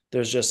there,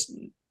 there's just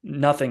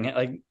nothing.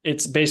 Like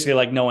it's basically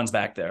like no one's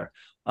back there.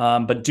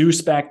 But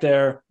Deuce back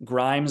there,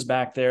 Grimes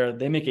back there,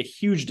 they make a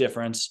huge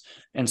difference.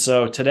 And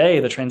so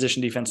today the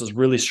transition defense was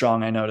really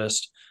strong, I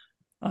noticed.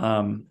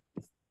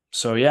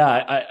 So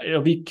yeah,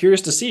 it'll be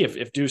curious to see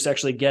if Deuce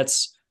actually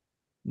gets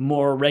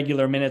more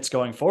regular minutes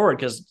going forward,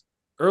 because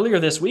earlier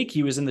this week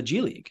he was in the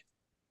G League.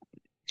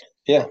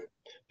 Yeah,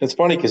 it's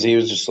funny because he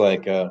was just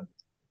like a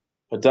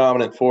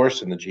dominant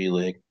force in the G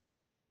League.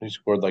 He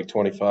scored like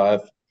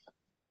 25,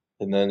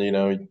 and then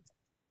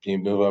you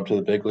move up to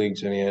the big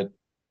leagues and he had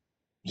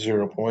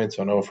 0 points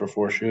on 0 for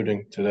 4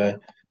 shooting today.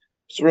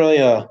 It's really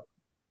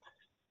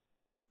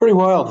pretty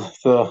wild,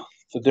 the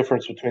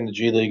difference between the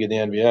G League and the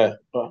NBA.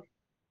 But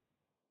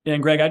yeah,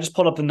 and Greg, I just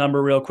pulled up the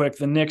number real quick.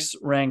 The Knicks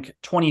rank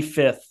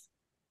 25th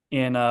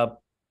in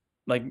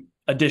like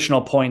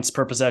additional points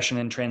per possession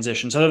in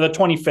transition. So they're the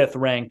 25th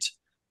ranked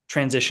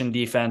transition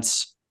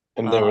defense.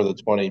 And they were the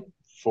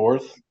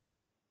 24th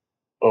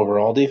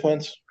overall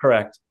defense?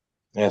 Correct.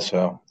 Yeah,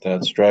 so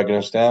that's dragging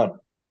us down.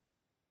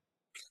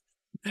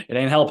 It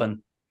ain't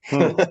helping.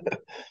 Yeah,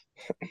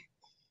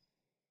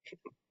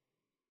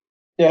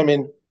 I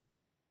mean,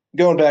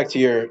 going back to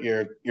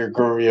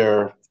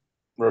your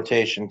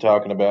rotation,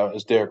 talking about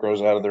is Derrick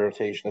Rose out of the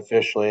rotation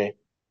officially,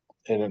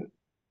 and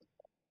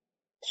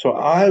so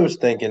I was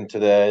thinking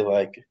today,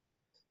 like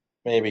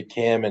maybe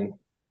Cam and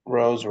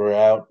Rose were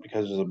out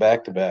because it was a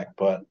back-to-back,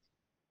 but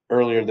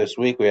earlier this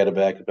week we had a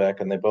back-to-back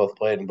and they both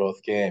played in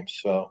both games.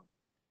 So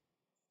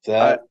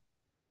that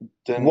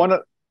one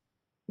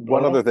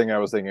other thing I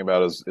was thinking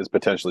about is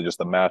potentially just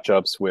the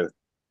matchups with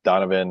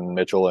Donovan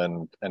Mitchell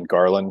and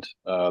Garland.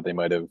 They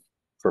might have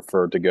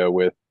preferred to go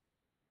with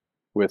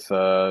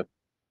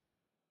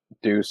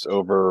Deuce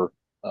over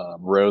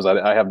Rose.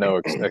 I have no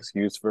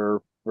excuse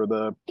for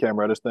the Cam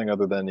Reddish thing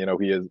other than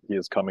he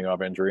is coming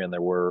off injury and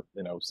there were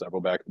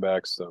several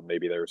back-to-backs, so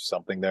maybe there's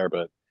something there,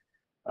 but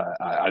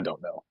I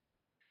don't know.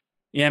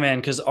 Yeah, man,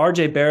 because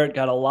RJ Barrett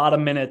got a lot of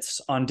minutes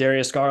on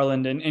Darius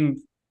Garland,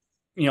 and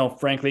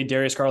frankly,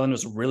 Darius Garland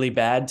was really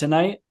bad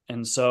tonight,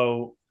 and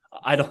so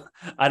I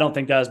don't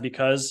think that was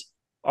because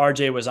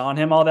RJ was on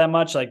him all that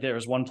much. Like there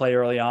was one play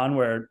early on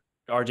where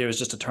RJ was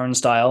just a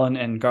turnstile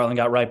and Garland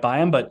got right by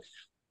him. But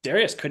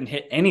Darius couldn't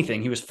hit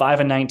anything. He was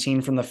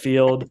 5-19 from the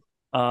field,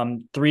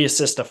 3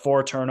 assists to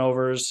 4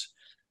 turnovers.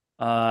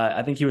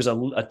 I think he was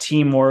a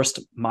team worst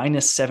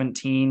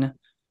 -17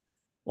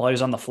 while he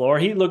was on the floor.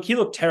 He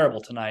looked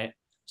terrible tonight.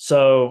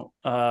 So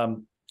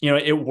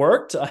it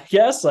worked, I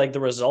guess. Like the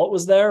result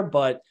was there,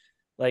 but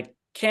like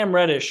Cam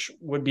Reddish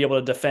would be able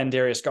to defend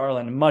Darius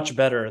Garland much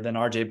better than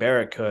RJ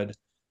Barrett could.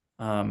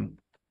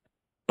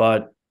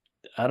 But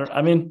I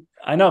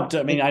know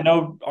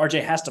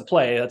RJ has to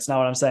play. That's not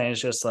what I'm saying.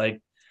 It's just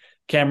like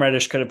Cam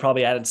Reddish could have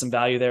probably added some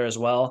value there as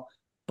well.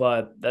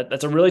 But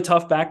that's a really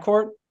tough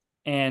backcourt.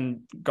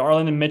 And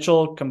Garland and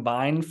Mitchell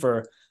combined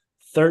for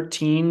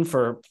 13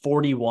 for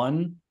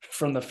 41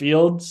 from the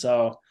field.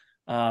 So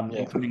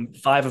including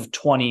 5 of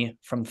 20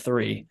 from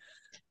 3.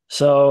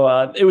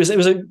 So it was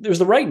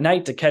the right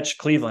night to catch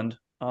Cleveland.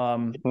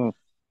 I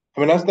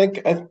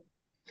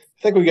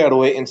think we got to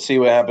wait and see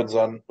what happens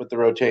with the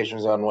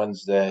rotations on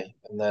Wednesday,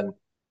 and then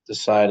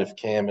decide if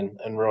Cam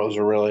and Rose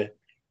are really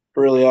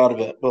out of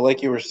it. But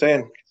like you were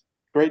saying,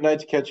 great night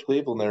to catch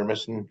Cleveland. They were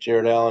missing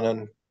Jared Allen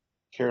and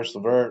Karis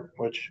LeVert,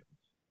 which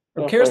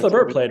Karis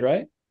LeVert played,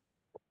 right?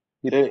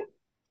 He did.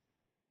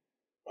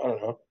 I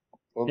don't know.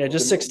 Well, yeah,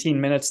 just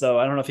 16 minutes though.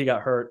 I don't know if he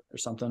got hurt or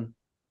something.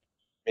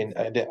 I mean,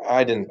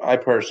 I didn't. I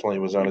personally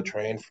was on a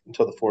train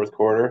until the fourth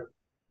quarter,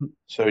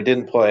 so he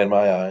didn't play in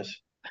my eyes.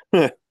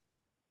 Yeah,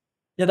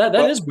 that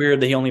is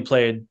weird that he only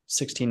played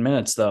 16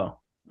 minutes though.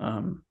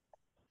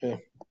 Yeah,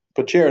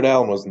 but Jared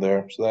Allen wasn't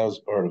there, so that was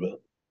part of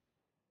it.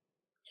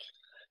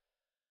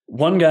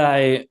 One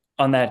guy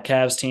on that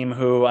Cavs team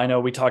who I know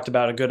we talked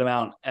about a good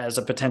amount as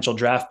a potential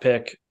draft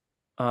pick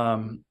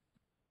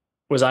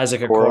was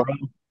Isaac Okoro,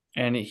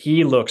 and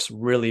he looks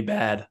really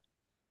bad.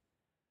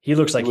 He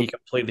looks like he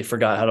completely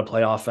forgot how to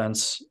play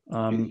offense.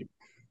 And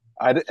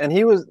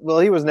he was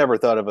never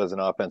thought of as an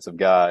offensive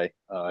guy.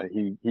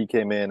 He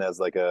came in as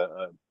like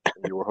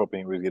you were hoping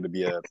he was going to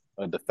be a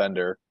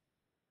defender.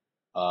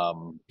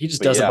 He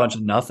just does a bunch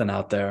of nothing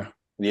out there.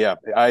 Yeah,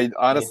 I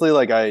honestly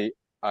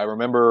I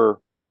remember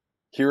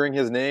hearing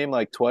his name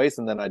like twice,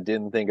 and then I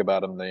didn't think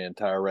about him the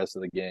entire rest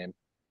of the game.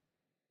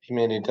 I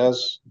mean, he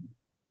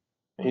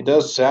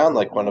does sound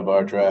like one of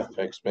our draft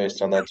picks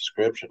based on that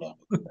description of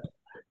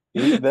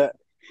it.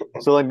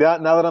 So like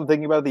that, now that I'm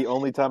thinking about it, the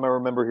only time I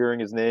remember hearing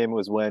his name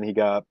was when he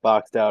got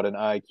boxed out and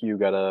IQ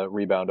got a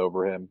rebound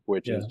over him,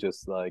 which is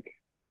just like,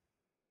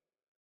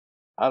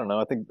 I don't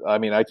know. I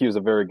mean, IQ is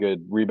a very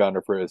good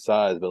rebounder for his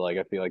size, but like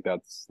I feel like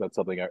that's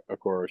something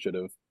Okoro should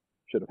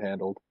have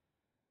handled.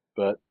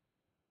 But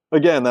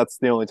again, that's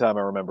the only time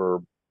I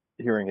remember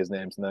hearing his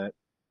name tonight.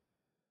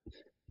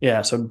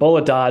 Yeah, so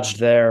bullet dodged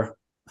there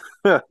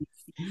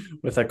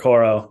with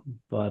Okoro,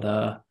 but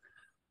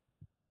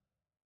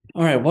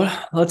all right,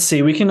 let's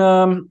see. We can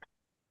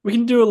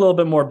do a little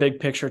bit more big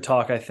picture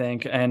talk, I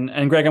think.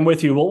 And Greg, I'm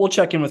with you. We'll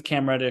check in with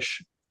Cam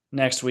Reddish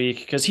next week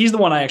because he's the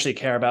one I actually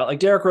care about. Like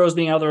Derrick Rose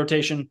being out of the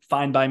rotation,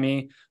 fine by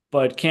me.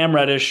 But Cam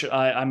Reddish,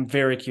 I'm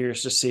very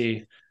curious to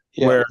see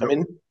where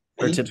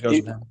Tibbs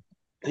goes with him.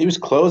 He was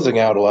closing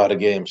out a lot of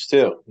games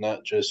too,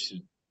 not just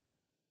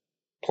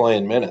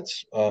playing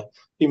minutes.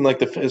 Even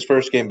like his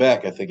first game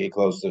back, I think he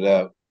closed it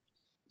out.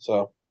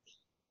 So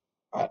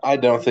I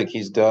don't think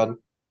he's done.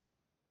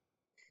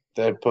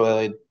 They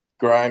played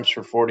Grimes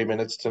for 40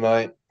 minutes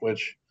tonight,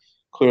 which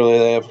clearly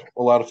they have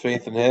a lot of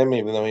faith in him,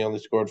 even though he only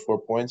scored 4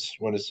 points.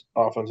 When his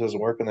offense isn't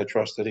working, they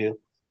trust that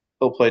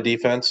he'll play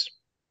defense.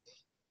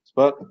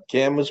 But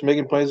Cam was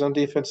making plays on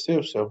defense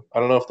too, so I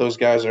don't know if those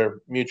guys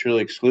are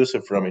mutually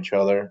exclusive from each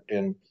other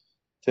in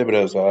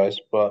Thibodeau's eyes,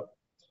 but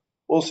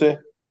we'll see.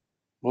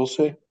 We'll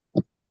see.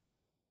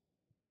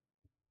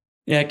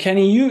 Yeah,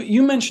 Kenny,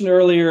 you mentioned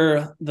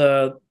earlier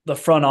the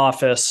front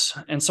office,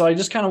 and so I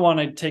just kind of want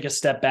to take a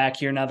step back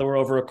here now that we're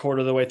over a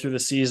quarter of the way through the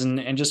season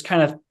and just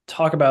kind of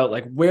talk about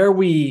like where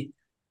we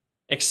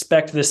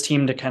expect this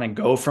team to kind of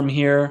go from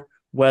here,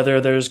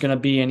 whether there's going to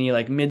be any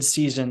like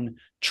mid-season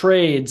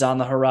trades on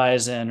the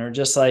horizon or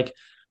just like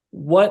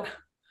what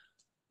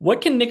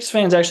can Knicks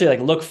fans actually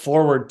like look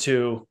forward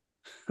to,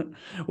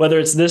 whether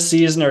it's this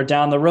season or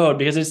down the road,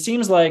 because it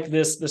seems like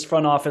this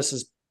front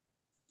office's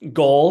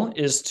goal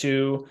is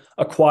to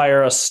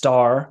acquire a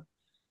star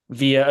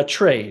via a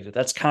trade.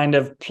 That's kind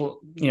of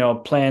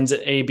plans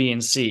A, B,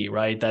 and C,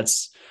 right?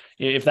 That's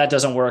if that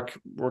doesn't work,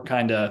 we're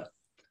kind of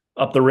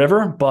up the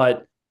river.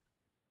 But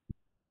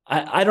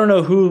I don't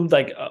know who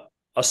like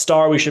a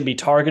star we should be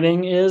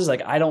targeting is.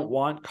 Like I don't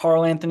want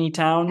Karl Anthony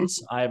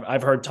Towns.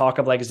 I've heard talk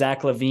of like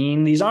Zach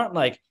LaVine. These aren't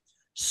like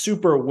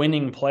super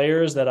winning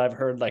players that I've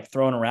heard like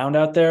thrown around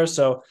out there.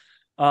 So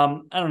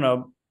I don't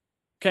know.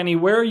 Kenny,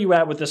 where are you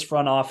at with this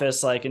front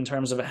office, like in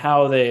terms of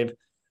how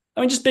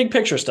just big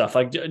picture stuff?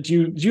 Like,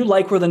 do you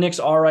like where the Knicks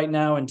are right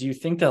now? And do you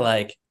think that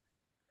like,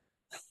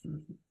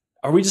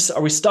 are we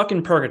stuck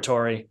in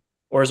purgatory,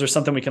 or is there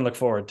something we can look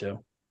forward to?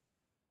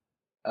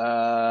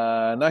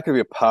 Not going to be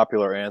a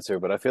popular answer,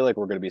 but I feel like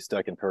we're going to be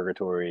stuck in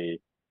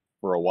purgatory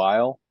for a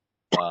while.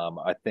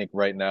 I think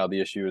right now the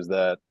issue is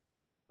that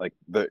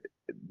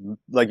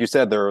like you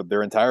said,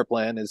 their entire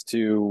plan is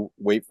to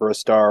wait for a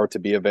star to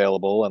be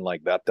available, and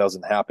like that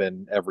doesn't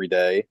happen every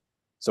day.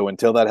 So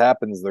until that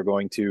happens, they're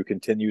going to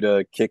continue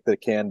to kick the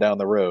can down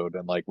the road.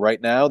 And like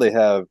right now, they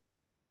have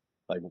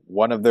like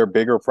one of their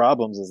bigger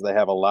problems is they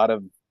have a lot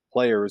of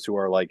players who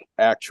are like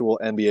actual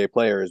NBA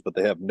players, but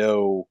they have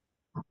no,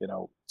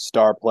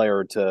 star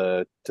player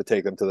to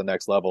take them to the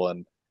next level.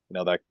 And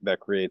that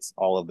creates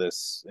all of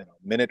this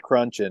minute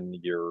crunch, and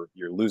you're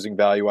losing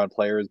value on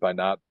players by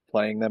not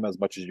playing them as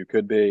much as you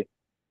could be.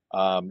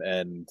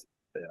 And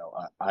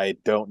I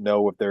don't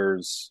know if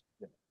there's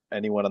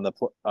anyone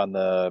on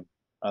the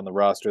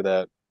roster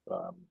that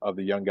of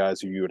the young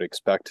guys who you would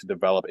expect to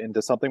develop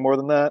into something more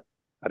than that.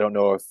 I don't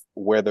know if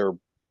where their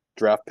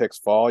draft picks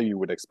fall, you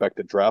would expect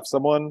to draft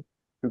someone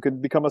who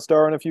could become a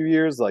star in a few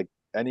years. Like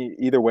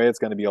either way, it's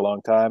going to be a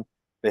long time.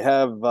 They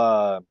have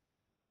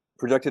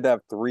projected to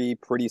have 3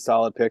 pretty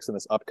solid picks in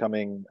this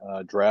upcoming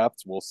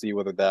draft. We'll see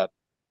whether that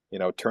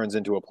turns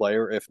into a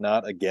player. If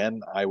not,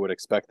 again, I would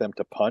expect them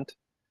to punt,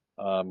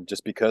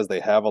 just because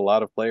they have a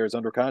lot of players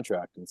under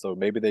contract, and so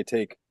maybe they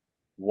take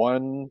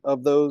one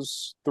of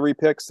those 3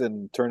 picks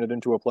and turn it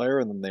into a player,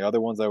 and then the other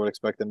ones I would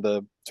expect them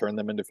to turn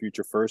them into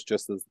future first,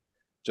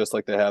 just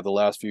like they have the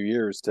last few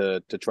years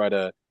to try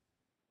to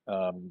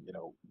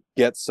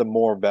get some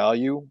more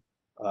value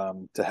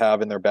to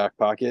have in their back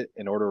pocket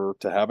in order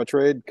to have a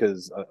trade.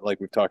 Because like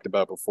we've talked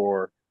about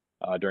before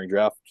during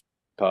draft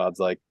pods,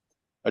 like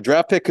a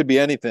draft pick could be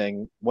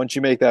anything. Once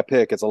you make that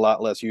pick, it's a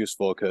lot less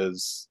useful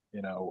because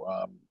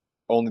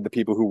only the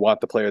people who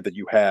want the player that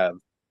you have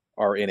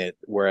are in it,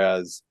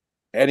 whereas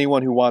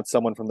anyone who wants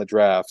someone from the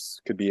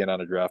drafts could be in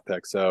on a draft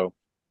pick. So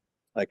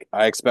like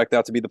I expect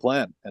that to be the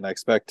plan, and I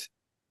expect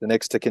the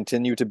Knicks to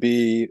continue to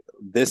be,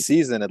 this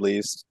season at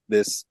least,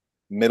 this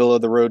middle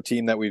of the road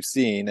team that we've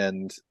seen.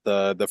 And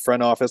the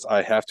front office,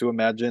 I have to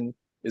imagine,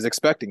 is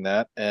expecting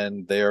that,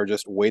 and they are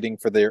just waiting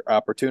for their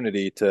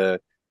opportunity to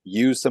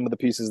use some of the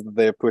pieces that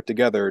they have put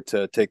together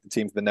to take the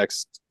team to the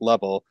next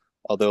level.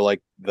 Although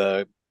like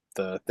the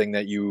thing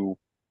that you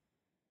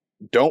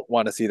don't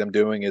want to see them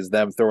doing is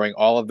them throwing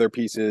all of their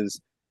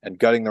pieces and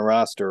gutting the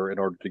roster in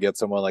order to get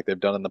someone like they've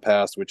done in the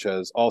past, which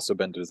has also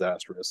been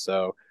disastrous.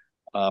 So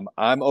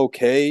I'm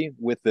okay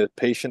with the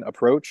patient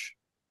approach.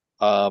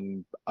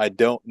 I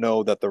don't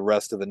know that the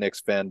rest of the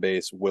Knicks fan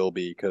base will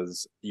be,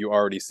 because you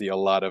already see a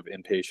lot of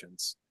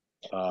impatience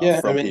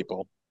from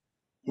people.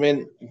 I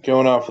mean,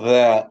 going off of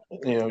that,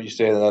 you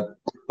say that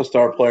a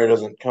star player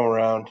doesn't come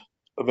around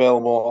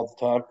available all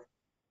the time,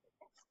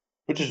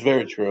 which is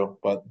very true.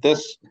 But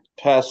this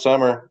past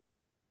summer,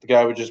 the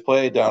guy we just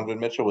played, Donovan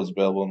Mitchell, was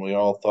available, and we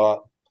all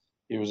thought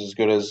he was as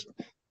good as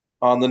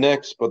on the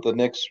Knicks. But the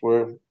Knicks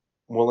were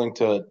willing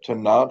to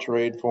not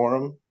trade for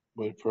him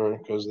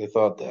because they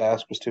thought the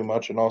ask was too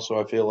much, and also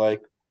I feel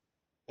like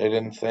they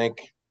didn't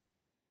think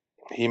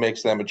he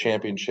makes them a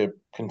championship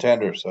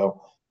contender.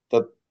 So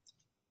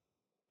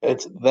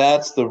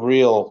that's the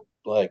real,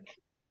 like,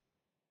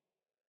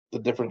 the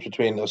difference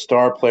between a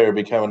star player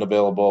becoming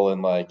available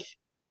and like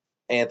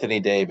Anthony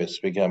Davis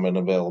becoming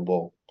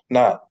available.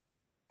 Not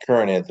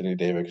current Anthony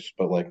Davis,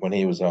 but like when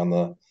he was on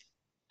the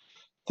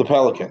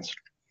Pelicans.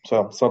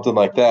 So something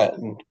like that.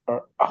 And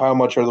how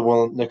much are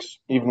the Knicks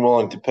even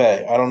willing to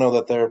pay? I don't know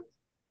that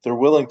they're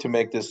willing to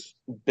make this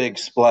big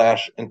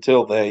splash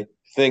until they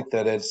think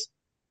that it's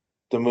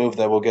the move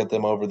that will get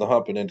them over the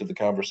hump and into the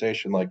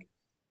conversation.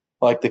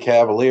 Like the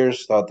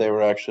Cavaliers thought they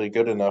were actually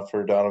good enough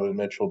for Donovan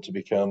Mitchell to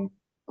become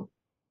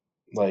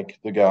like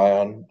the guy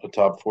on a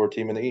top 4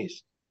 team in the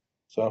East.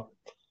 So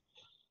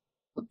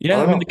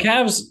yeah, I mean the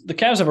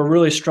Cavs have a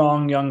really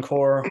strong young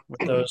core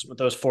with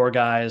those 4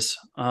 guys.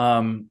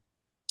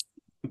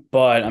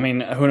 But I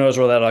mean, who knows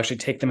where that'll actually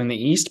take them in the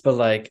East? But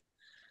like,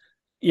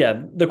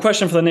 yeah, the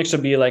question for the Knicks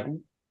would be like,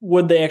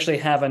 would they actually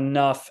have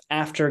enough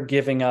after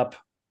giving up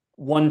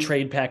one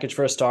trade package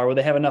for a star? Would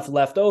they have enough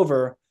left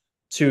over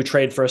to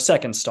trade for a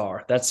second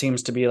star? That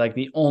seems to be like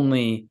the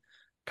only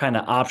kind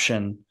of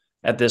option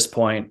at this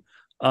point.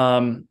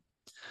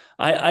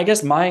 I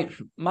guess my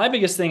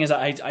biggest thing is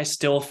I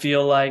still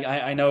feel like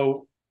I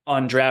know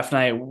on draft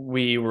night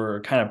we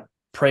were kind of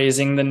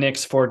praising the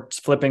Knicks for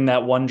flipping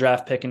that 1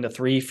 draft pick into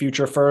 3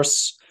 future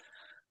firsts.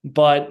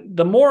 But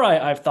the more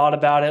I've thought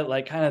about it,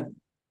 like kind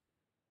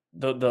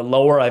of the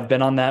lower I've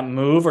been on that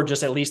move, or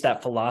just at least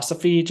that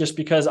philosophy, just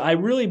because I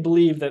really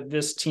believe that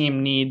this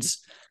team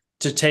needs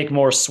to take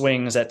more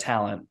swings at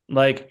talent.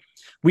 Like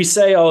we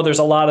say, oh, there's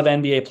a lot of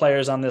NBA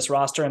players on this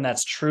roster, and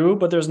that's true,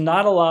 but there's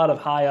not a lot of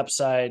high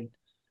upside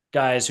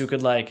guys who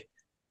could like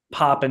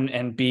pop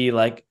and be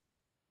like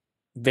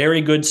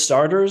very good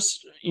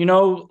starters.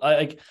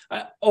 Like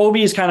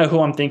Obi is kind of who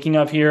I'm thinking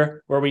of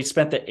here, where we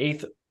spent the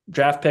 8th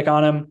draft pick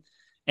on him,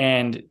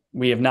 and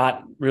we have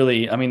not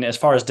really, I mean, as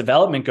far as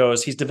development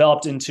goes, he's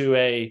developed into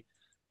a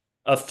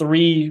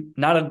 3,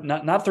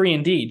 not 3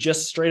 and D,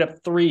 just straight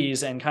up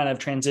 3s and kind of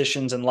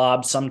transitions and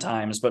lobs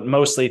sometimes, but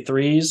mostly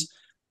 3s.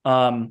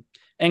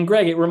 And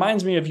Greg, it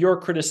reminds me of your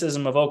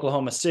criticism of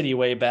Oklahoma City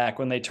way back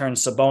when they turned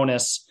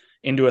Sabonis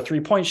into a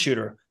 3-point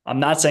shooter. I'm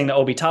not saying that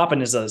Obi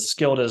Toppin is as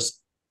skilled as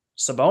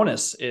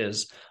Sabonis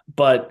is,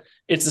 but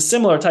it's a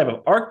similar type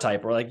of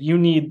archetype where like you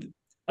need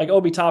like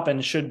Obi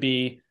Toppin should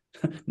be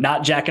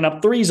not jacking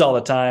up threes all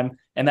the time.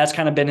 And that's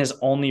kind of been his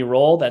only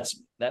role. That's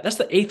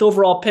the 8th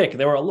overall pick.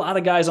 There were a lot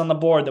of guys on the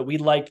board that we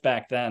liked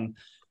back then.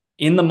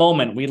 In the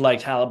moment, we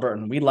liked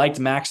Halliburton. We liked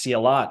Maxey a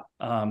lot.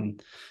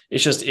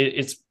 It's just,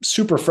 it's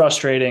super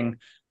frustrating.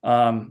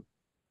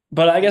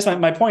 But I guess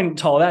my point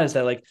to all that is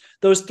that like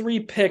those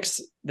 3 picks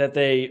that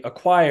they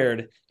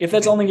acquired, if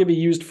that's only going to be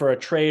used for a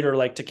trade or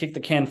like to kick the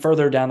can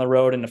further down the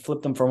road and to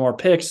flip them for more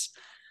picks,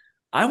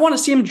 I want to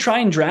see them try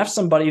and draft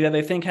somebody that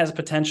they think has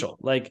potential.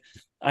 Like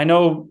I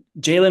know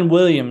Jalen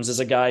Williams is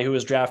a guy who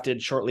was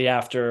drafted shortly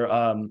after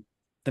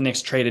the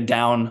Knicks traded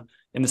down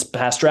in this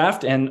past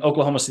draft, and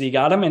Oklahoma City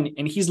got him,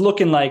 and he's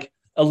looking like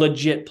a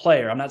legit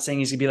player. I'm not saying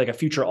he's going to be like a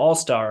future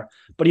all-star,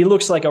 but he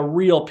looks like a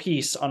real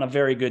piece on a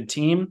very good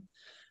team.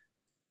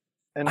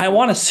 And I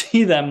want to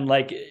see them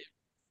like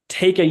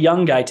take a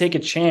young guy, take a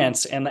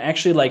chance, and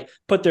actually like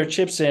put their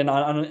chips in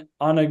on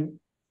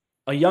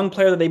a young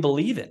player that they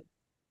believe in.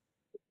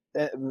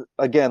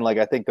 Again, like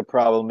I think the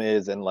problem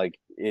is, and like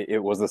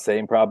it was the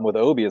same problem with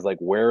Obi, is like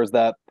where is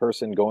that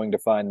person going to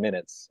find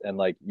minutes? And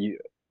like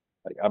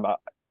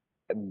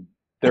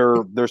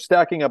they're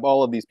stacking up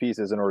all of these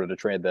pieces in order to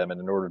trade them, and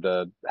in order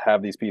to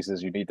have these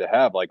pieces, you need to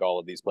have like all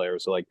of these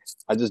players. So like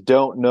I just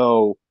don't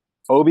know.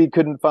 Obi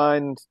couldn't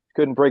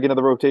break into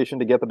the rotation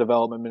to get the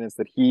development minutes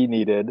that he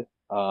needed.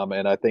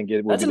 And I think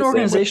it would that's an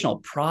organizational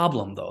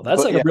problem, though.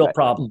 That's a real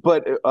problem.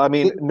 But I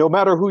mean, no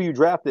matter who you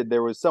drafted,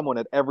 there was someone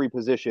at every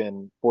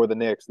position for the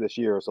Knicks this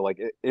year. So like,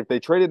 if they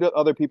traded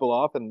other people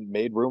off and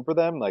made room for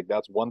them, like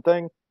that's one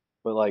thing.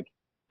 But like,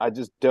 I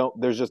just don't.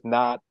 There's just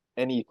not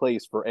any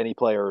place for any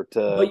player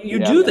to. But you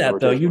do that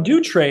though. You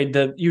do trade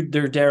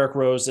their Derrick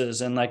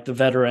Roses and like the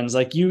veterans.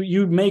 Like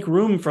you make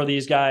room for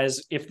these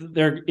guys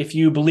if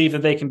you believe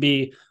that they can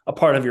be a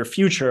part of your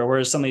future,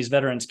 whereas some of these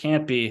veterans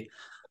can't be.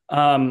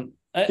 I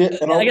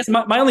guess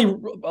my only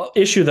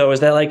issue though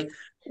is that like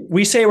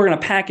we say we're going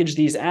to package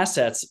these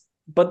assets,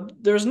 but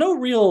there's no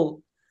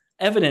real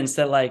evidence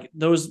that like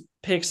those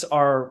picks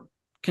are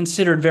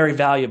considered very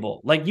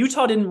valuable. Like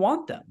Utah didn't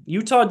want them.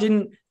 Utah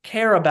didn't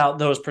care about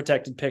those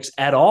protected picks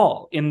at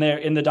all in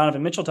the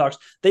Donovan Mitchell talks.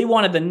 They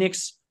wanted the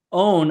Knicks'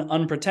 own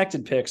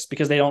unprotected picks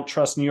because they don't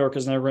trust New York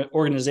as an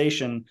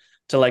organization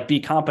to like be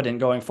competent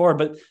going forward.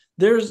 But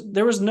there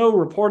was no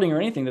reporting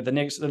or anything that the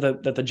Knicks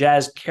that the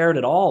Jazz cared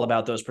at all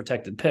about those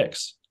protected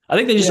picks. I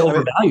think they just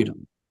overvalued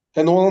them.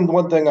 And the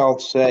one thing I'll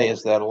say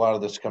is that a lot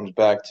of this comes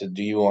back to,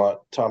 do you want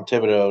Tom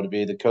Thibodeau to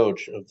be the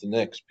coach of the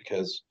Knicks?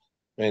 Because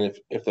I mean,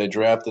 if they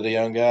drafted a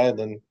young guy,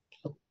 then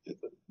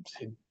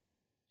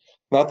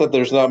not that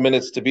there's not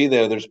minutes to be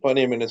there. There's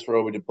plenty of minutes for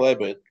Obi to play,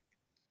 but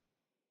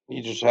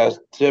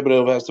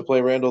Thibodeau has to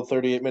play Randall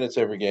 38 minutes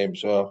every game.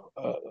 So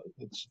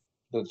that's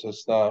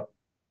just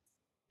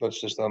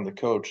on the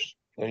coach.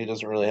 And he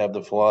doesn't really have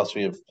the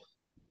philosophy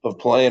of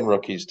playing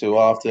rookies too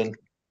often.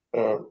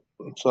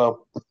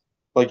 So,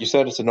 like you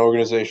said, it's an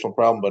organizational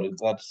problem, but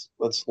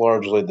that's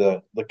largely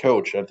the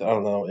coach. I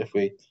don't know if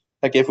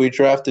we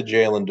drafted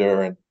Jalen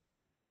Duren,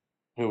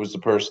 who was the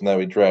person that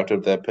we drafted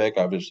with that pick.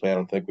 Obviously, I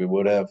don't think we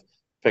would have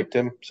picked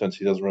him since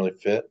he doesn't really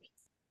fit.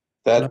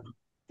 That's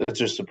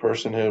just a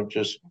person who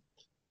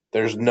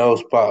there's no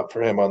spot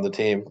for him on the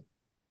team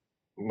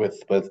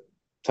with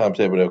Tom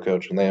Thibodeau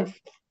coach. And they have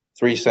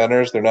 3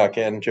 centers. They're not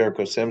getting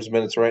Jericho Sims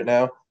minutes right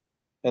now.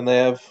 And they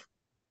have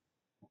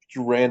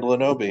Randall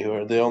and Obi, who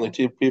are the only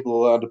 2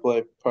 people allowed to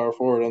play power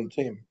forward on the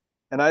team.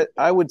 And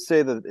I would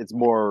say that it's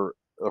more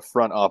a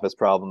front office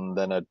problem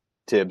than a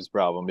Tibbs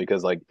problem,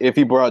 because like if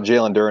he brought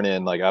Jalen Duren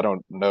in, like I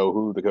don't know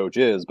who the coach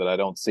is, but I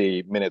don't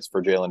see minutes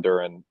for Jalen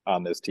Duren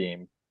on this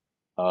team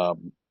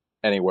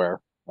anywhere.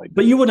 Like,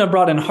 but you wouldn't have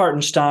brought in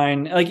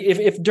Hartenstein. Like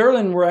if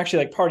Duren were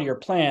actually like part of your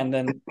plan,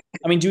 then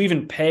I mean, do you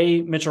even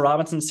pay Mitchell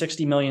Robinson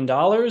 $60 million,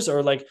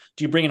 or like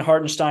do you bring in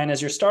Hartenstein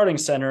as your starting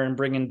center and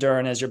bring in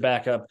Duren as your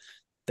backup?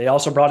 They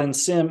also brought in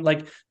Sim.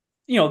 Like,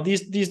 you know,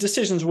 these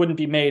decisions wouldn't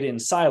be made in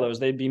silos.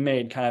 They'd be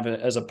made kind of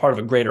as a part of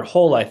a greater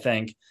whole, I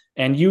think.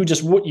 And you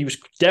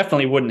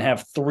definitely wouldn't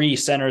have 3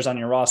 centers on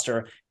your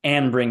roster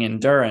and bring in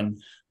Duren.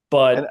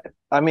 But and,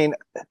 I mean,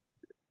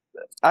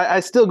 I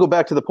still go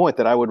back to the point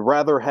that I would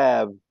rather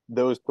have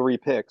those 3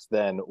 picks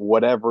than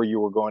whatever you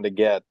were going to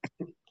get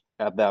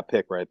at that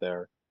pick right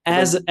there.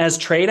 As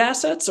trade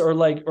assets,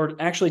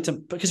 or actually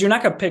because you're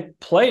not going to pick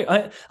play.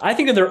 I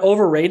think that they're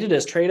overrated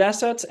as trade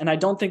assets, and I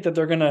don't think that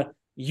they're going to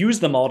use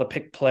them all to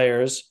pick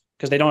players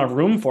because they don't have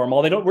room for them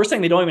all. We're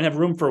saying they don't even have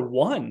room for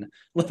 1,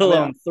 let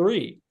alone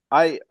 3.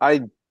 I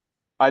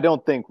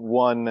don't think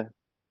one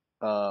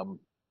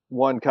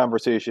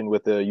conversation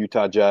with the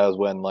Utah Jazz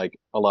when like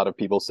a lot of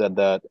people said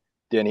that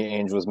Danny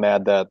Ainge was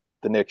mad that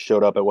the Knicks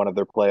showed up at one of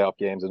their playoff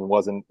games and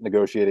wasn't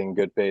negotiating in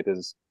good faith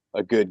is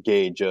a good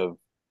gauge of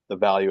the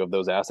value of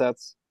those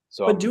assets.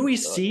 So, but do we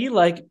see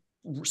like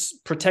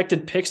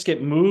protected picks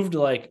get moved?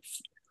 Like,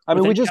 I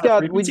mean, we just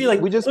got look Cam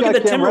at the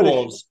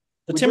Timberwolves.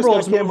 The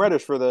Timberwolves got Cam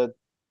Reddish for the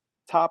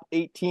top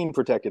 18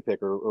 protected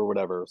pick or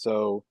whatever.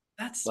 So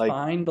That's Like,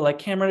 fine, but like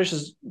Cam Reddish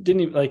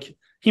didn't even like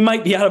he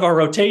might be out of our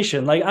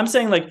rotation. Like I'm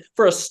saying, like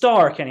for a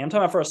star, Kenny, I'm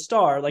talking about for a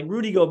star. Like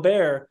Rudy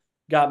Gobert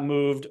got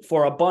moved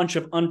for a bunch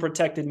of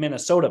unprotected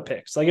Minnesota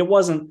picks. Like it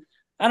wasn't.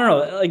 I don't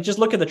know. Like just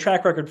look at the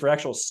track record for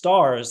actual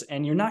stars,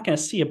 and you're not going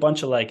to see a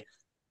bunch of like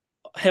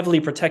heavily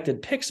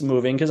protected picks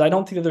moving because I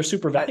don't think that they're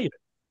super valuable.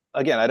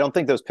 I don't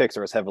think those picks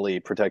are as heavily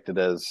protected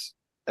as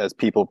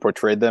people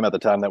portrayed them at the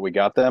time that we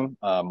got them.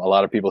 A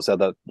lot of people said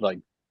that like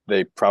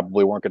they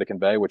probably weren't going to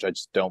convey, which I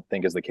just don't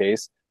think is the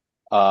case.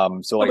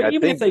 So like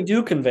Even if they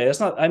do convey,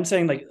 it's not. I'm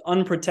saying like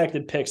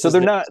unprotected picks. So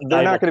they're not going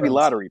to be currency.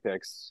 lottery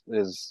picks.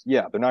 They're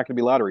not going to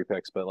be lottery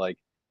picks. But like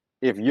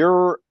if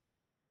you're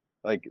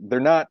like they're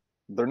not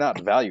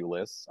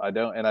valueless. I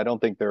don't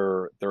think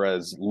they're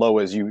as low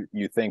as you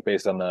think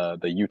based on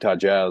the Utah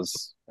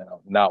Jazz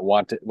not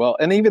wanted. Well,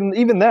 and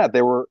even that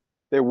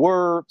there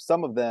were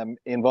some of them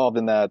involved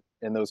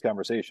in those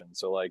conversations.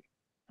 So like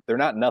they're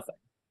not nothing.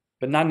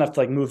 But not enough to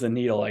like move the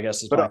needle, I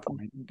guess is my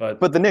point. But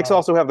the Knicks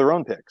also have their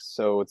own picks,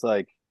 so it's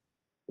like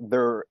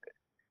they're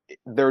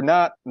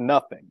not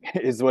nothing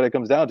is what it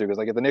comes down to. Because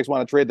like if the Knicks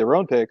want to trade their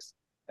own picks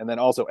and then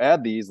also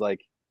add these,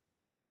 like,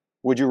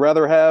 would you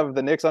rather have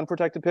the Knicks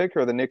unprotected pick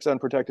or the Knicks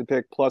unprotected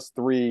pick plus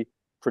 3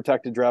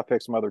 protected draft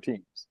picks from other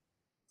teams?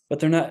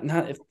 But they're not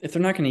if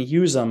they're not going to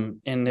use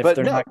them, and if but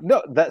they're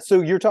no that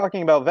so you're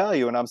talking about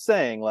value, and I'm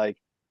saying like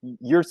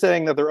you're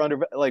saying that they're under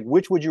like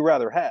which would you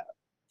rather have?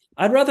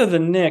 I'd rather the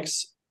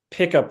Knicks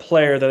pick a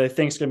player that I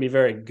think is going to be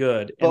very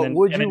good, and then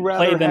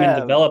play them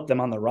and develop them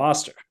on the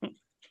roster.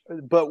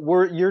 But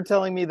you're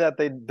telling me that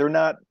they're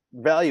not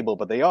valuable,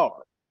 but they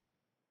are.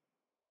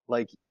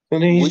 Like,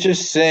 and he's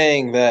just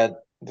saying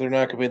that they're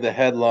not going to be the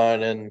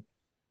headline in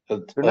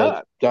a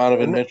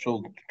Donovan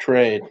Mitchell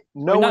trade.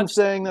 No one's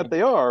saying that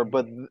they are,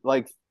 but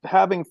like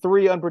having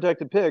 3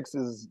 unprotected picks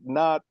is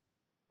not.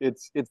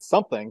 It's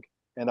something,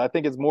 and I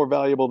think it's more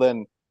valuable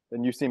than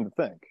you seem to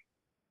think.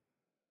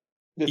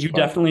 You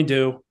definitely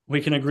do.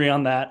 We can agree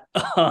on that.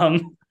 All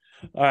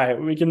right,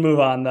 we can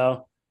move on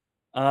though.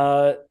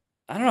 I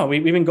don't know.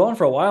 We've been going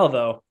for a while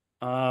though.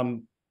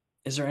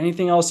 Is there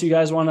anything else you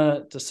guys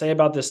want to say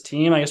about this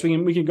team? I guess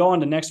we can go on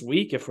to next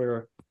week if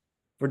we're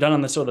done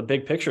on this sort of the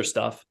big picture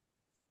stuff.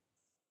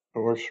 It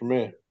works for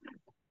me.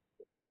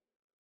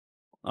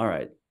 All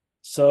right.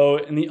 So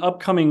in the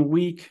upcoming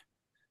week,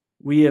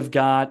 we have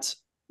got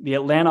the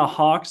Atlanta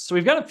Hawks. So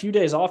we've got a few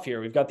days off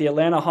here. We've got the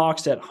Atlanta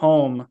Hawks at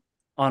home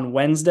on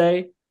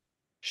Wednesday,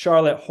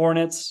 Charlotte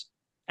Hornets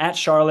at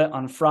Charlotte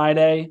on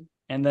Friday,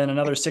 and then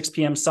another 6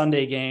 p.m.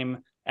 Sunday game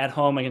at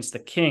home against the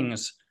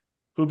Kings,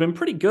 who've been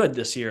pretty good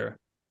this year.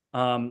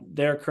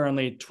 They're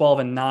currently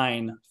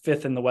 12-9,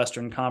 5th in the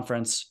Western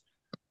Conference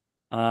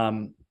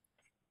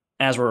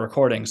as we're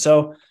recording.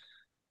 So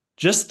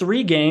just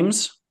 3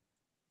 games.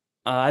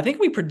 I think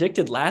we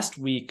predicted last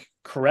week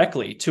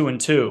correctly,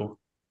 2-2.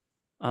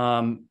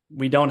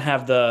 We don't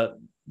have the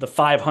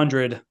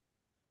 500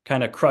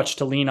 kind of crutch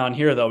to lean on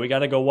here, though. We got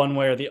to go one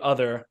way or the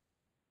other.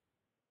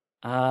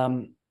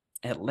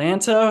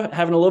 Atlanta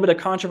having a little bit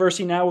of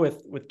controversy now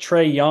with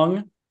Trae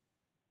Young.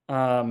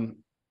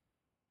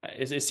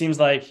 It seems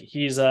like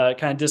he's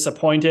kind of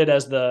disappointed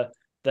as the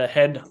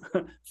head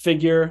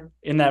figure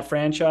in that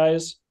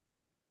franchise.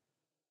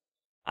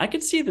 I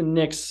could see the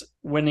Knicks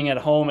winning at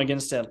home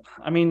against it.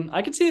 I mean,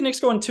 I could see the Knicks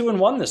going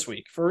 2-1 this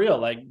week for real,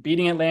 like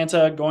beating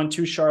Atlanta, going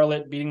to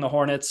Charlotte, beating the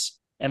Hornets,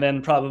 and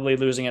then probably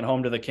losing at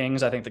home to the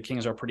Kings. I think the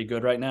Kings are pretty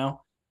good right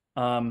now.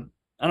 I don't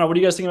know. What do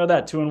you guys think about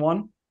that?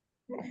 2-1?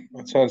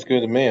 That sounds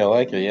good to me. I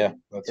like it. Yeah.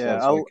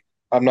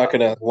 I'm not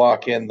going to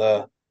lock in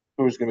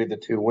who's going to be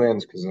the 2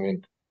 wins because, I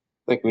mean,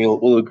 I think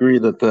we'll agree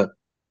that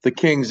the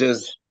Kings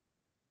is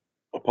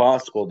a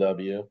possible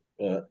W,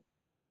 but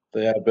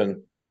they have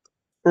been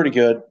pretty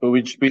good. But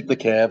we just beat the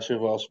Cavs,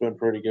 who've also been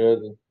pretty good.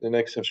 And the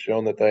Knicks have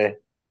shown that they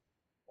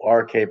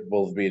are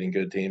capable of beating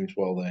good teams.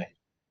 Well,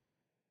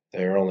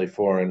 they're only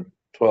 4-12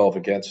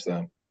 against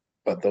them,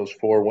 but those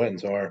 4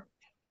 wins are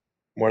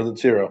more than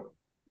 0.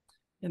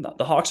 And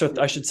the Hawks are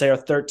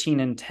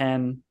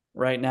 13-10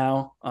 right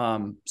now.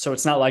 So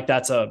it's not like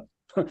that's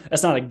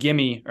not a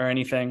gimme or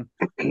anything.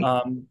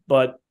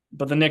 But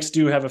the Knicks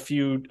do have a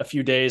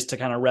few days to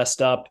kind of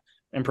rest up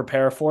and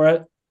prepare for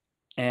it.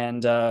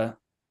 And they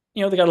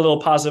got a little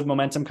positive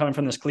momentum coming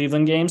from this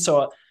Cleveland game.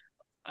 So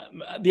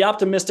the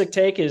optimistic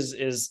take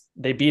is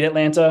they beat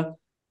Atlanta.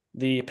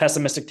 The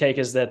pessimistic take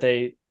is that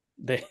they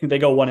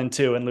go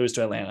 1-2 and lose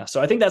to Atlanta. So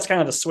I think that's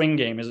kind of the swing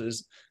game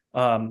is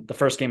the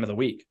first game of the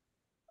week.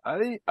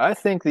 I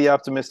think the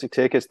optimistic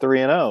take is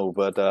 3-0,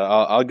 but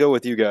I'll go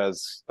with you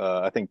guys.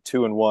 I think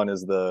 2-1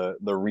 is the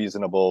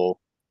reasonable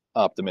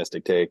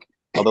optimistic take.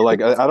 Although,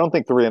 like, I don't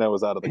think 3-0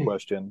 is out of the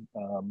question.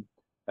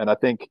 And I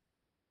think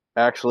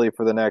actually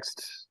for the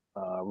next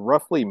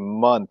roughly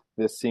month,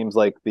 this seems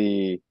like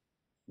the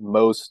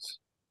most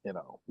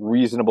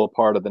reasonable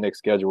part of the Knicks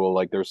schedule.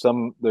 Like, there's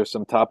some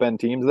top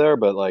end teams there,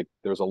 but like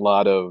there's a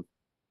lot of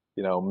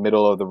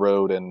middle of the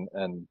road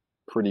and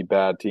pretty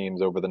bad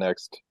teams over the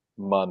next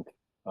month.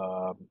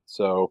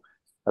 So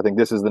I think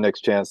this is the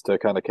Knicks' chance to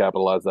kind of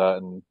capitalize that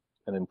and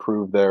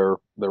improve their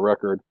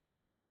record.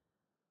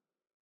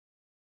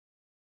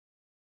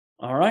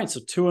 All right, so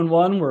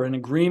 2-1, we're in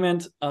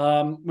agreement.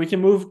 We can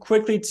move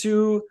quickly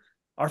to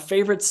our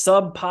favorite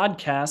sub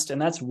podcast,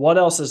 and that's What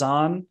Else Is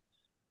On.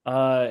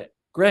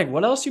 Greg,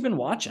 what else you been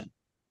watching?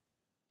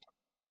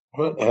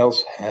 What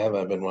else have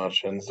I been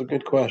watching? It's a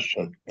good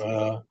question.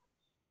 I've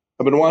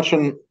been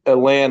watching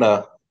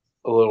Atlanta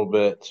a little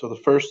bit. So the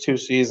first two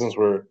seasons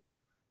were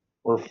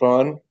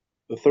fun.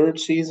 The third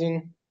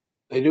season,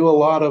 they do a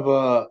lot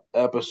of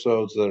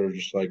episodes that are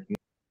just like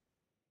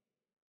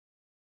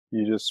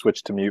You just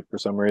switched to mute for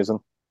some reason.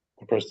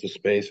 I pressed the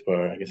space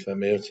bar. I guess I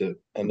mute it.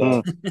 And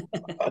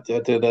I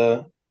did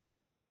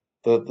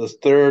the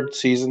third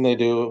season they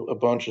do a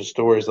bunch of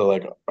stories that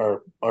like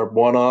are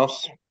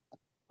one-offs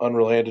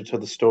unrelated to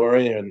the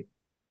story, and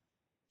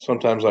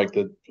sometimes like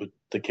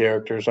the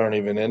characters aren't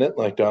even in it,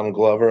 like Donald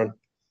Glover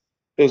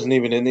isn't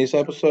even in these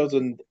episodes,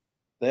 and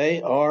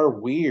they are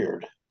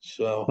weird.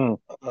 So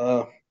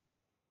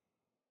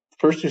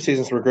first two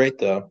seasons were great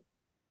though.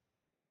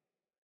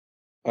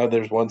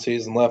 There's one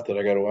season left that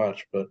I got to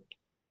watch, but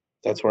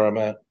that's where I'm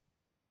at.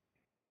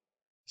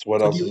 So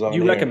what else is on Do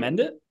you here?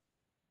 recommend it?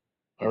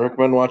 I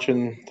recommend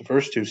watching the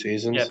first two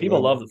seasons. Yeah, people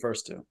love the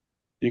first two.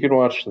 You can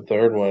watch the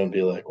third one and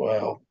be like,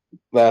 "Wow,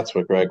 that's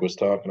what Greg was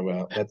talking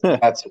about."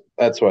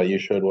 That's why you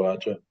should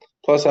watch it.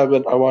 Plus, I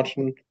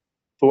watching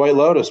The White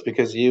Lotus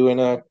because you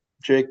and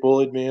Jake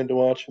bullied me into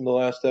watching the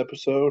last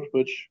episode,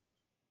 which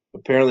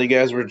apparently you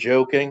guys were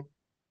joking.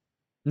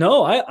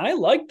 No, I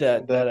like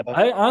that.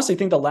 I honestly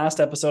think the last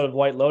episode of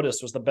White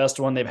Lotus was the best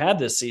one they've had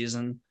this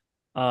season.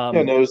 Yeah,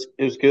 no,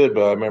 it was good,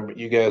 but I remember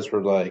you guys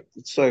were like,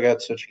 "It's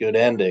got such a good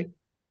ending."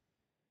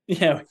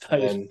 Yeah,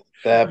 And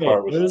that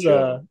part was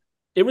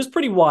it was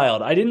pretty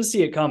wild. I didn't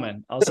see it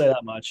coming. I'll say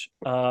that much.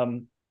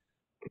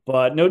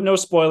 But no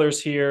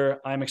spoilers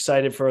here. I'm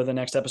excited for the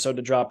next episode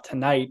to drop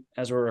tonight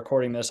as we're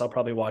recording this. I'll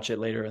probably watch it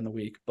later in the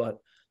week. But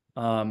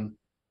I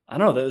don't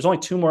know. There's only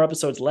 2 more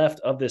episodes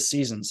left of this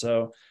season,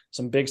 so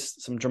some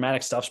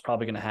dramatic stuff's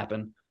probably going to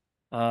happen.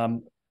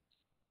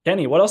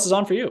 Kenny, what else is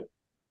on for you?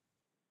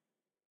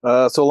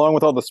 So along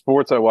with all the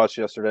sports I watched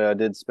yesterday, I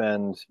did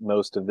spend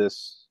most of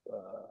this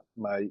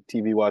my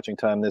TV watching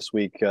time this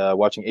week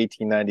watching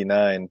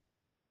 1899,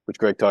 which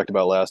Greg talked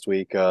about last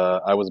week.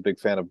 I was a big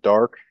fan of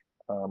Dark.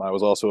 I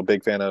was also a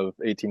big fan of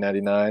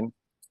 1899.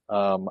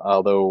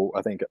 Although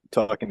I think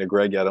talking to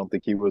Greg, I don't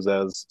think he was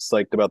as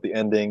psyched about the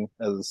ending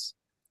as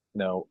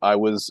I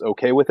was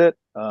okay with it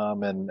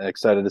and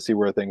excited to see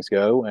where things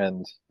go.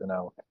 And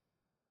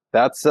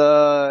that's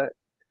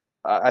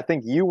I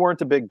think you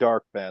weren't a big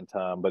Dark fan,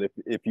 Tom, but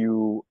if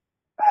you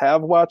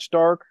have watched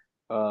Dark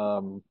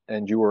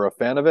and you were a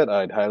fan of it,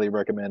 I'd highly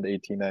recommend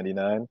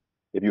 1899.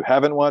 If you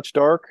haven't watched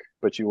Dark,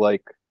 but you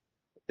like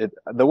it,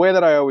 the way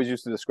that I always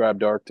used to describe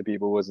Dark to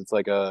people was it's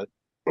like a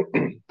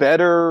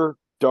better,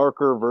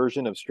 darker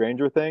version of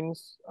Stranger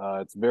Things.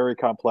 It's very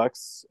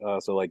complex,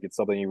 so like it's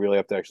something you really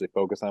have to actually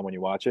focus on when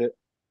you watch it.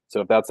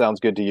 So if that sounds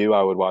good to you,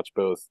 I would watch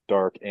both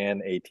Dark and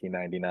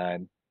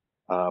 1899.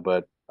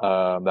 But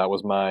that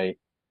was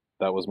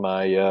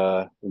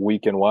my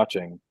week in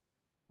watching.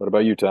 What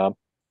about you, Tom?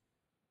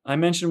 I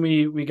mentioned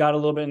we got a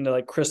little bit into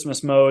like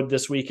Christmas mode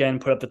this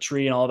weekend, put up the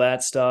tree and all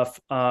that stuff.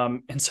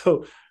 And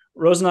so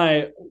Rose and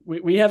I,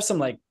 we have some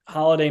like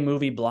holiday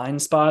movie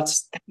blind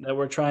spots that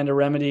we're trying to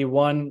remedy.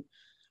 One,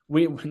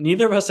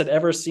 neither of us had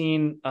ever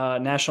seen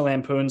National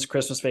Lampoon's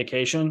Christmas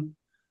Vacation.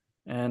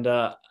 And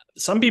for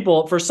some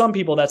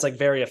people that's like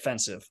very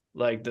offensive.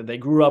 Like they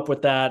grew up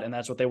with that and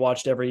that's what they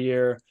watched every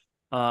year.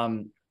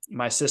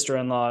 My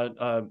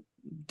sister-in-law,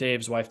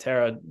 Dave's wife,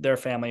 Tara, their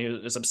family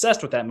is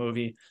obsessed with that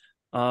movie.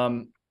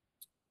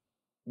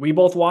 We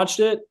both watched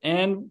it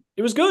and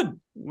it was good.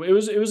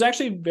 It was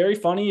actually very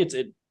funny.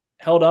 It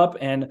held up.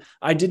 And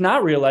I did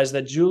not realize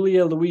that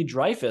Julia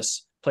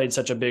Louis-Dreyfus played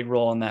such a big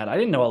role in that. I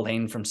didn't know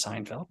Elaine from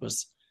Seinfeld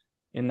was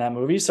in that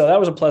movie. So that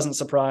was a pleasant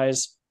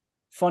surprise.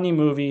 Funny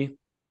movie.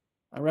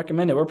 I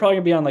recommend it. We're probably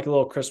gonna be on like a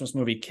little Christmas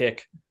movie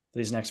kick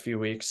these next few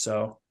weeks.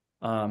 So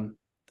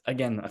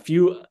again, a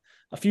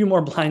few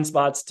more blind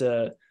spots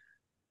to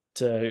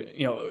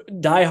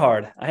Die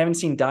Hard. I haven't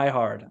seen Die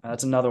Hard.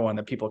 That's another one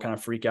that people kind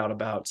of freak out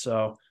about.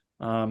 So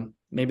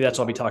maybe that's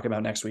what I'll be talking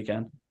about next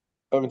weekend.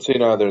 I haven't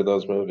seen either of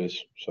those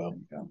movies, so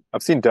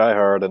I've seen Die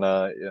Hard, and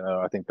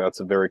I think that's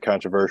a very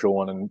controversial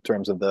one in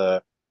terms of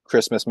the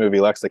Christmas movie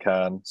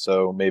lexicon.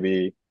 So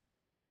maybe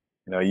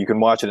you can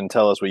watch it and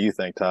tell us what you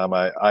think, Tom.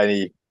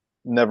 I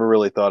never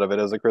really thought of it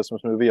as a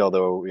Christmas movie,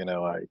 although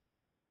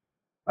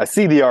I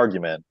see the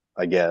argument,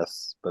 I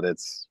guess, but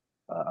it's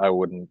I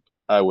wouldn't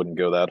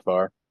go that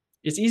far.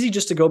 It's easy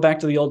just to go back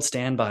to the old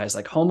standbys.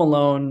 Like Home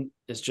Alone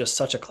is just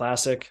such a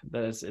classic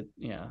that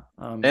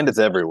and it's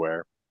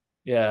everywhere.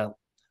 Yeah.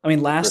 I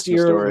mean, last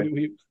year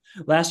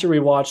we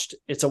watched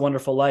It's a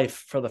Wonderful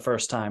Life for the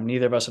first time.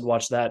 Neither of us had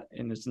watched that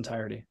in its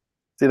entirety.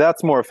 See,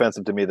 that's more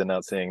offensive to me than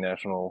not seeing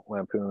National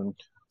Lampoon.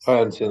 I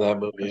hadn't seen that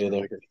movie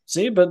either.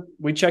 See, but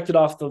we checked it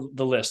off the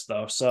list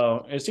though.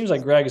 So it seems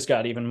like Greg has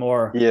got even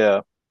more.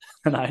 Yeah.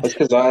 Than I do. That's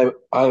because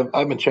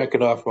I've been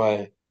checking off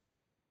my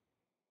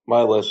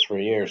list for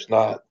years,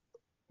 not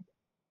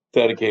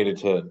dedicated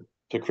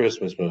to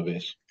Christmas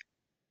movies.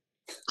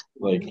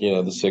 like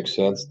The Sixth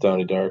Sense,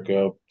 Donnie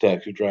Darko,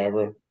 Taxi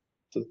Driver,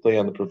 to play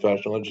on the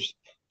professional. I just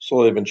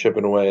slowly been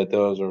chipping away at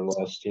those over the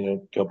last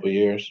couple of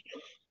years.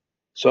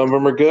 Some of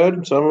them are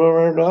good, some of them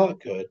are not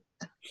good.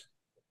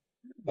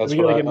 That's We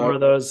got to what get more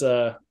of those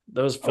film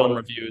wanna,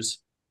 reviews.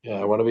 Yeah,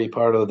 I want to be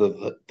part of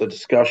the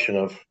discussion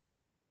of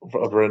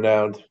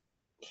renowned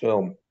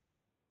film.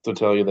 To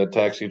tell you that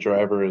Taxi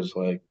Driver is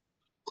like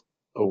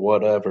a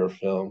whatever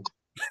film.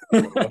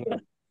 I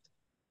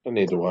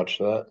need to watch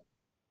that.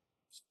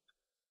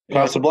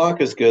 Yeah,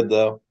 Casablanca is good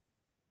though.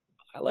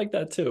 I like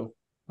that too.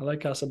 I like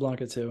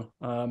Casablanca too.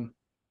 All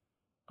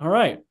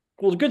right.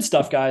 Well, good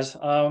stuff, guys.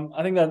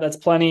 I think that's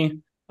plenty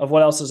of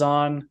what else is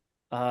on.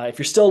 If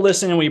you're still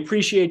listening, we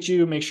appreciate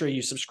you. Make sure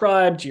you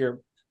subscribe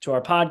to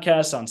our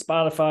podcast on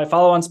Spotify,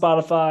 follow on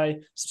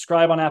Spotify,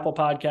 subscribe on Apple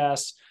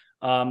Podcasts.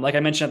 Like I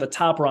mentioned at the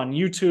top, we're on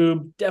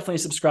YouTube. Definitely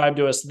subscribe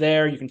to us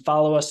there. You can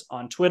follow us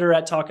on Twitter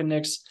at Talkin'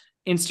 Knicks,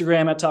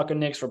 Instagram at Talkin'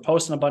 Knicks. We're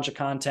posting a bunch of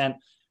content.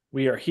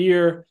 We are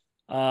here.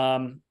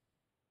 We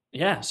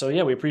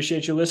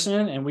appreciate you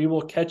listening, and we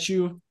will catch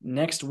you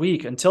next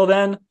week. Until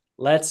then,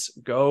 let's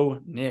go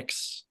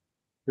Knicks.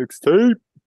 Mixtape.